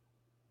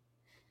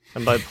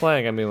 And by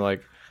playing, I mean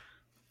like,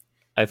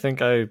 I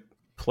think I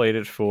played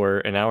it for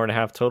an hour and a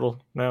half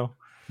total now.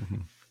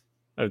 Mm-hmm.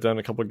 I've done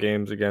a couple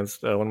games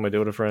against one of my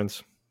Dota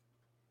friends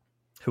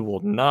who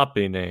will not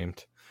be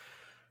named.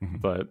 Mm-hmm.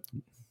 But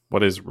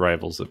what is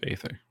Rivals of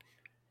Aether?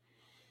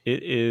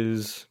 It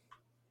is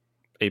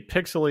a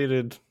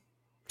pixelated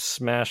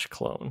Smash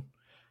clone,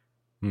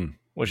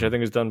 which I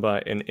think is done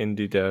by an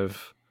indie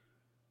dev.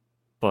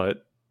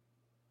 But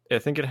I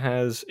think it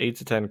has 8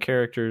 to 10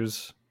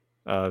 characters,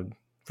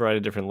 variety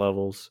of different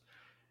levels.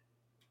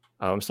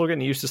 I'm still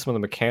getting used to some of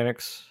the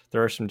mechanics.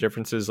 There are some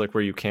differences, like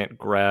where you can't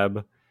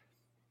grab.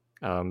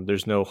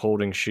 There's no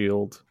holding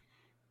shield.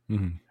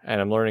 Mm-hmm.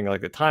 And I'm learning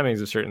like the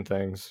timings of certain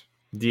things.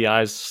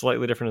 DI is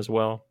slightly different as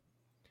well.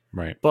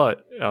 Right.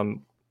 But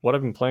what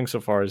I've been playing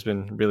so far has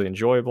been really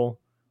enjoyable.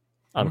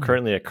 I'm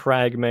currently a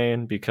Crag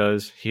main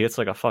because he hits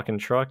like a fucking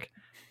truck,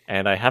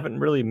 and I haven't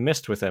really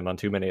missed with him on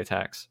too many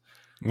attacks.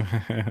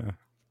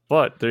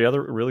 But the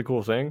other really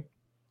cool thing,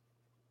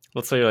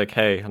 let's say you're like,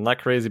 hey, I'm not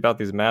crazy about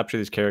these maps or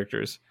these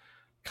characters.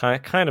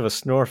 Kind of a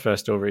snore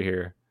fest over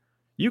here.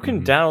 You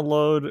can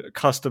download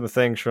custom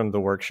things from the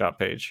workshop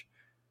page.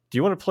 Do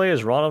you want to play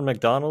as Ronald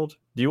McDonald?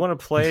 Do you want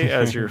to play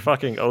as your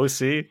fucking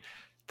OC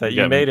that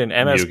you made in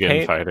MS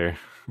Paint? Fighter.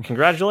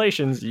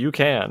 Congratulations, you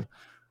can.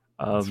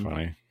 That's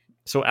funny.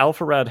 So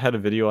AlphaRad had a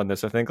video on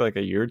this, I think like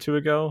a year or two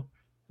ago.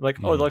 Like,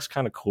 oh, it looks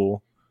kind of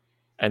cool.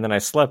 And then I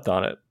slept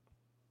on it.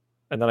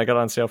 And then I got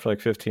on sale for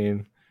like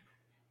 15.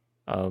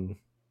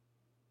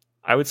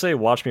 I would say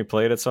watch me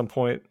play it at some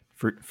point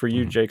for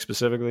you, Jake,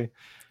 specifically.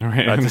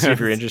 Right. To see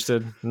if you're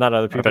interested. Not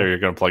other people. I thought you were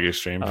going to plug your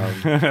stream.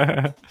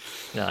 Yeah,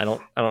 I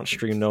don't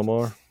stream no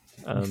more.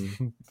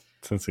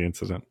 Since the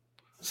incident.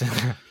 Since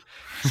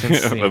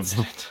the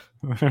incident.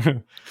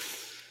 But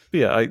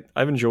yeah,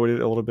 I've enjoyed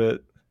it a little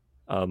bit.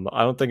 I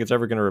don't think it's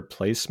ever going to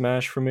replace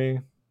Smash for me,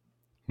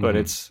 but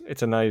it's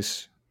a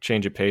nice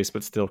change of pace,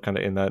 but still kind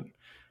of in that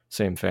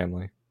same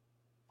family.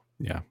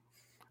 Yeah,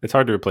 it's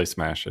hard to replace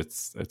Smash.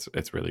 It's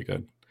really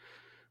good.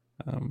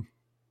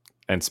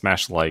 And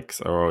Smash likes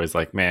are always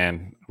like,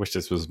 man, I wish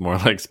this was more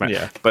like Smash.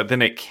 Yeah. But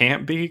then it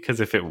can't be, because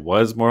if it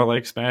was more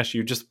like Smash,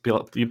 you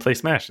play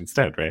Smash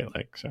instead, right?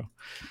 Like, so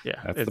yeah,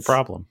 that's the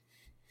problem.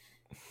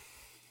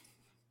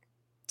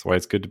 That's why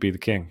it's good to be the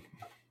king.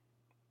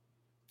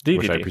 DDD.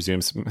 Which I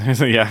presume,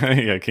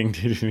 yeah, King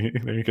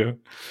DDD. There you go.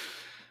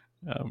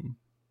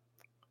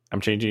 I'm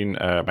changing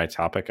my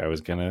topic I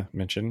was gonna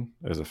mention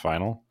as a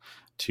final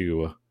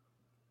to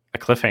a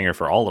cliffhanger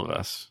for all of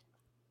us.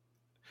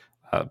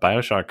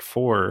 BioShock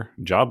 4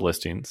 job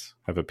listings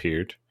have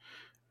appeared,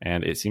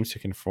 and it seems to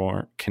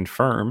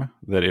confirm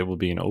that it will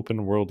be an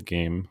open world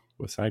game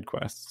with side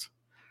quests.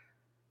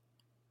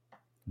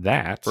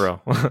 That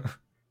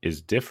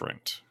is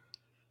different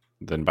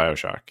than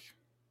BioShock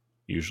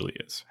usually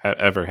is,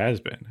 ever has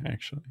been,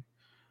 actually.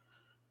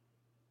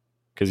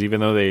 Because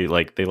even though they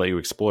let you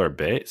explore a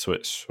bit, so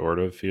it sort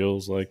of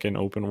feels like an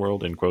open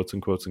world in quotes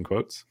and quotes and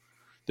quotes,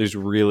 there's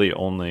really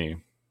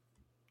only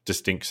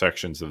distinct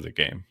sections of the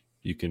game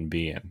you can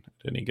be in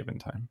at any given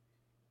time.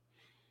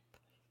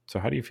 So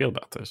how do you feel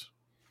about this?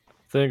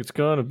 Think it's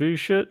gonna be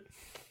shit?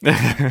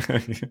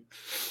 I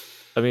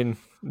mean,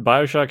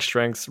 BioShock's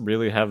strengths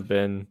really have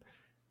been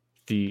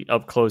the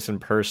up close and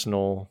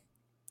personal,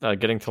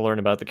 getting to learn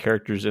about the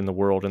characters in the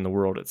world and the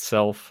world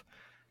itself.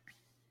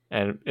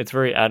 And it's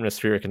very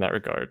atmospheric in that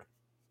regard.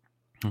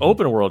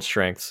 Open world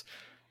strengths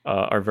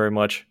are very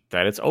much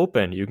that it's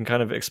open. You can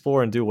kind of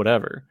explore and do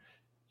whatever.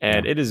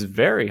 And it is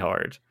very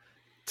hard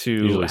to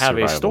usually have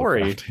a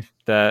story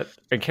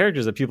and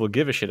characters that people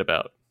give a shit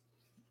about.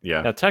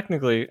 Yeah. Now,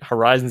 technically,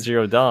 Horizon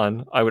Zero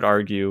Dawn, I would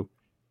argue,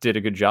 did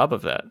a good job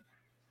of that.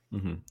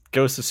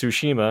 Ghost of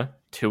Tsushima,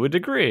 to a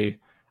degree,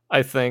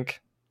 I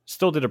think,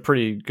 still did a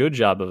pretty good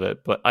job of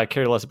it, but I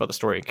care less about the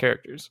story and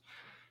characters.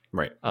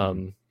 Right.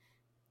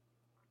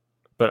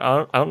 But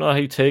I don't know how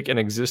you take an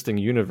existing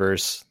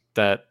universe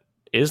that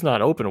is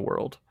not open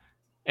world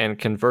and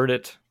convert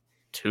it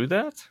to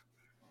that.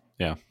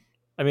 Yeah.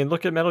 I mean,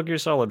 look at Metal Gear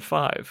Solid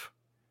 5.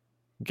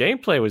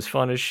 Gameplay was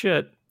fun as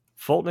shit.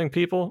 Fultoning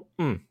people?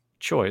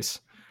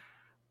 Choice.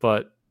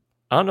 But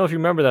I don't know if you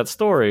remember that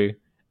story.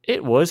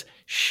 It was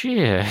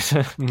shit.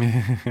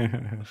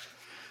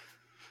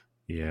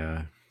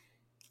 Yeah.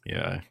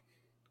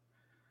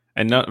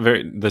 And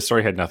the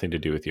story had nothing to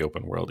do with the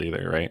open world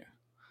either, right?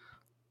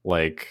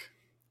 Like,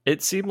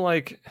 it seemed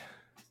like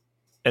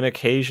an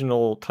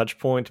occasional touch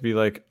point to be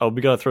like, oh,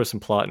 we gotta throw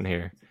some plot in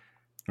here.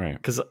 Right.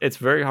 Because it's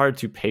very hard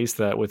to pace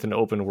that with an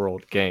open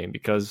world game,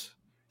 because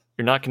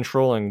you're not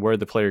controlling where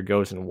the player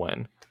goes and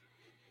when.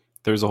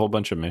 There's a whole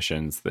bunch of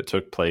missions that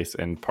took place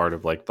in part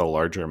of like the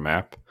larger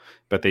map,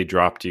 but they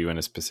dropped you in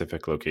a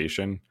specific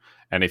location.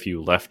 And if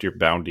you left your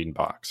bounding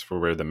box for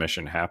where the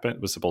mission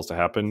was supposed to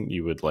happen,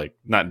 you would like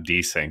not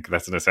desync.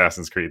 That's an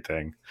Assassin's Creed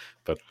thing,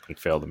 but like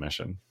fail the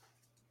mission.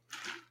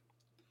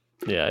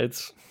 Yeah,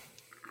 it's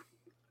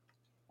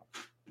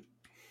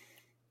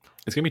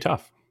gonna be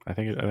tough. I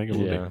think it will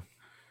be.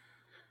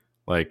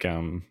 Like,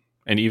 and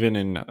even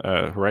in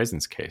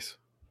Horizon's case,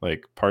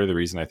 like part of the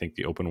reason I think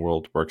the open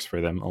world works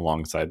for them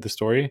alongside the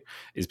story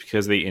is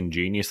because they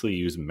ingeniously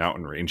use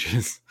mountain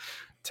ranges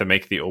to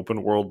make the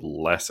open world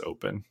less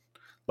open.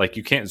 Like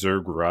you can't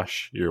Zerg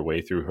rush your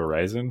way through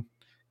Horizon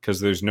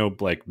because there's no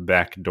like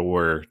back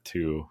door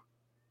to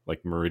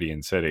like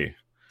Meridian City.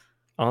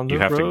 You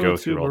have to go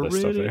through all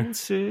this stuff there.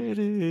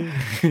 City.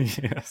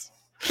 Yes.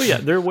 But yeah,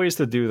 there are ways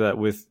to do that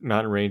with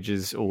mountain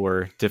ranges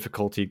or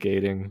difficulty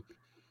gating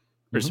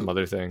or some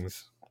other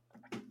things.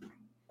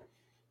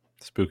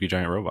 Spooky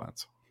giant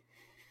robots.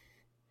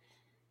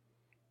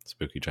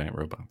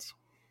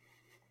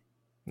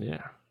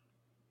 Yeah.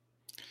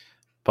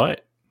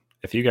 But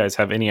if you guys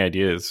have any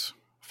ideas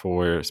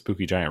for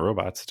spooky giant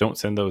robots, don't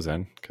send those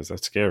in because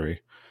that's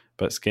scary.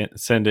 But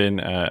send in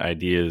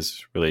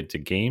ideas related to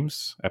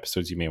games,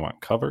 episodes you may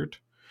want covered,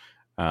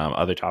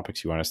 other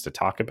topics you want us to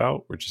talk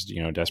about. We're just,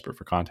 desperate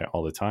for content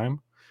all the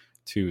time.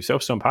 To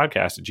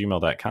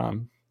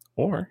soapstonepodcast@gmail.com.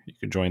 Or you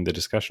can join the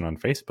discussion on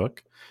Facebook.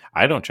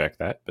 I don't check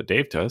that, but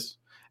Dave does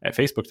at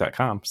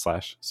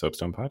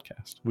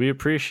facebook.com/soapstonepodcast. We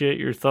appreciate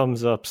your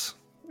thumbs ups.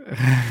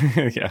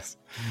 Yes.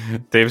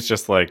 Dave's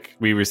just like,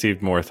 we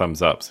received more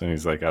thumbs ups, and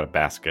he's like got a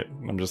basket.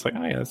 I'm just like,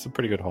 oh yeah, that's a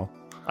pretty good haul.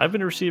 I've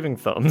been receiving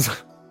thumbs.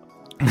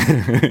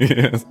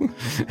 Yes.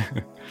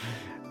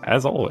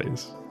 As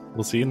always,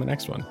 we'll see you in the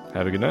next one.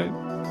 Have a good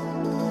night.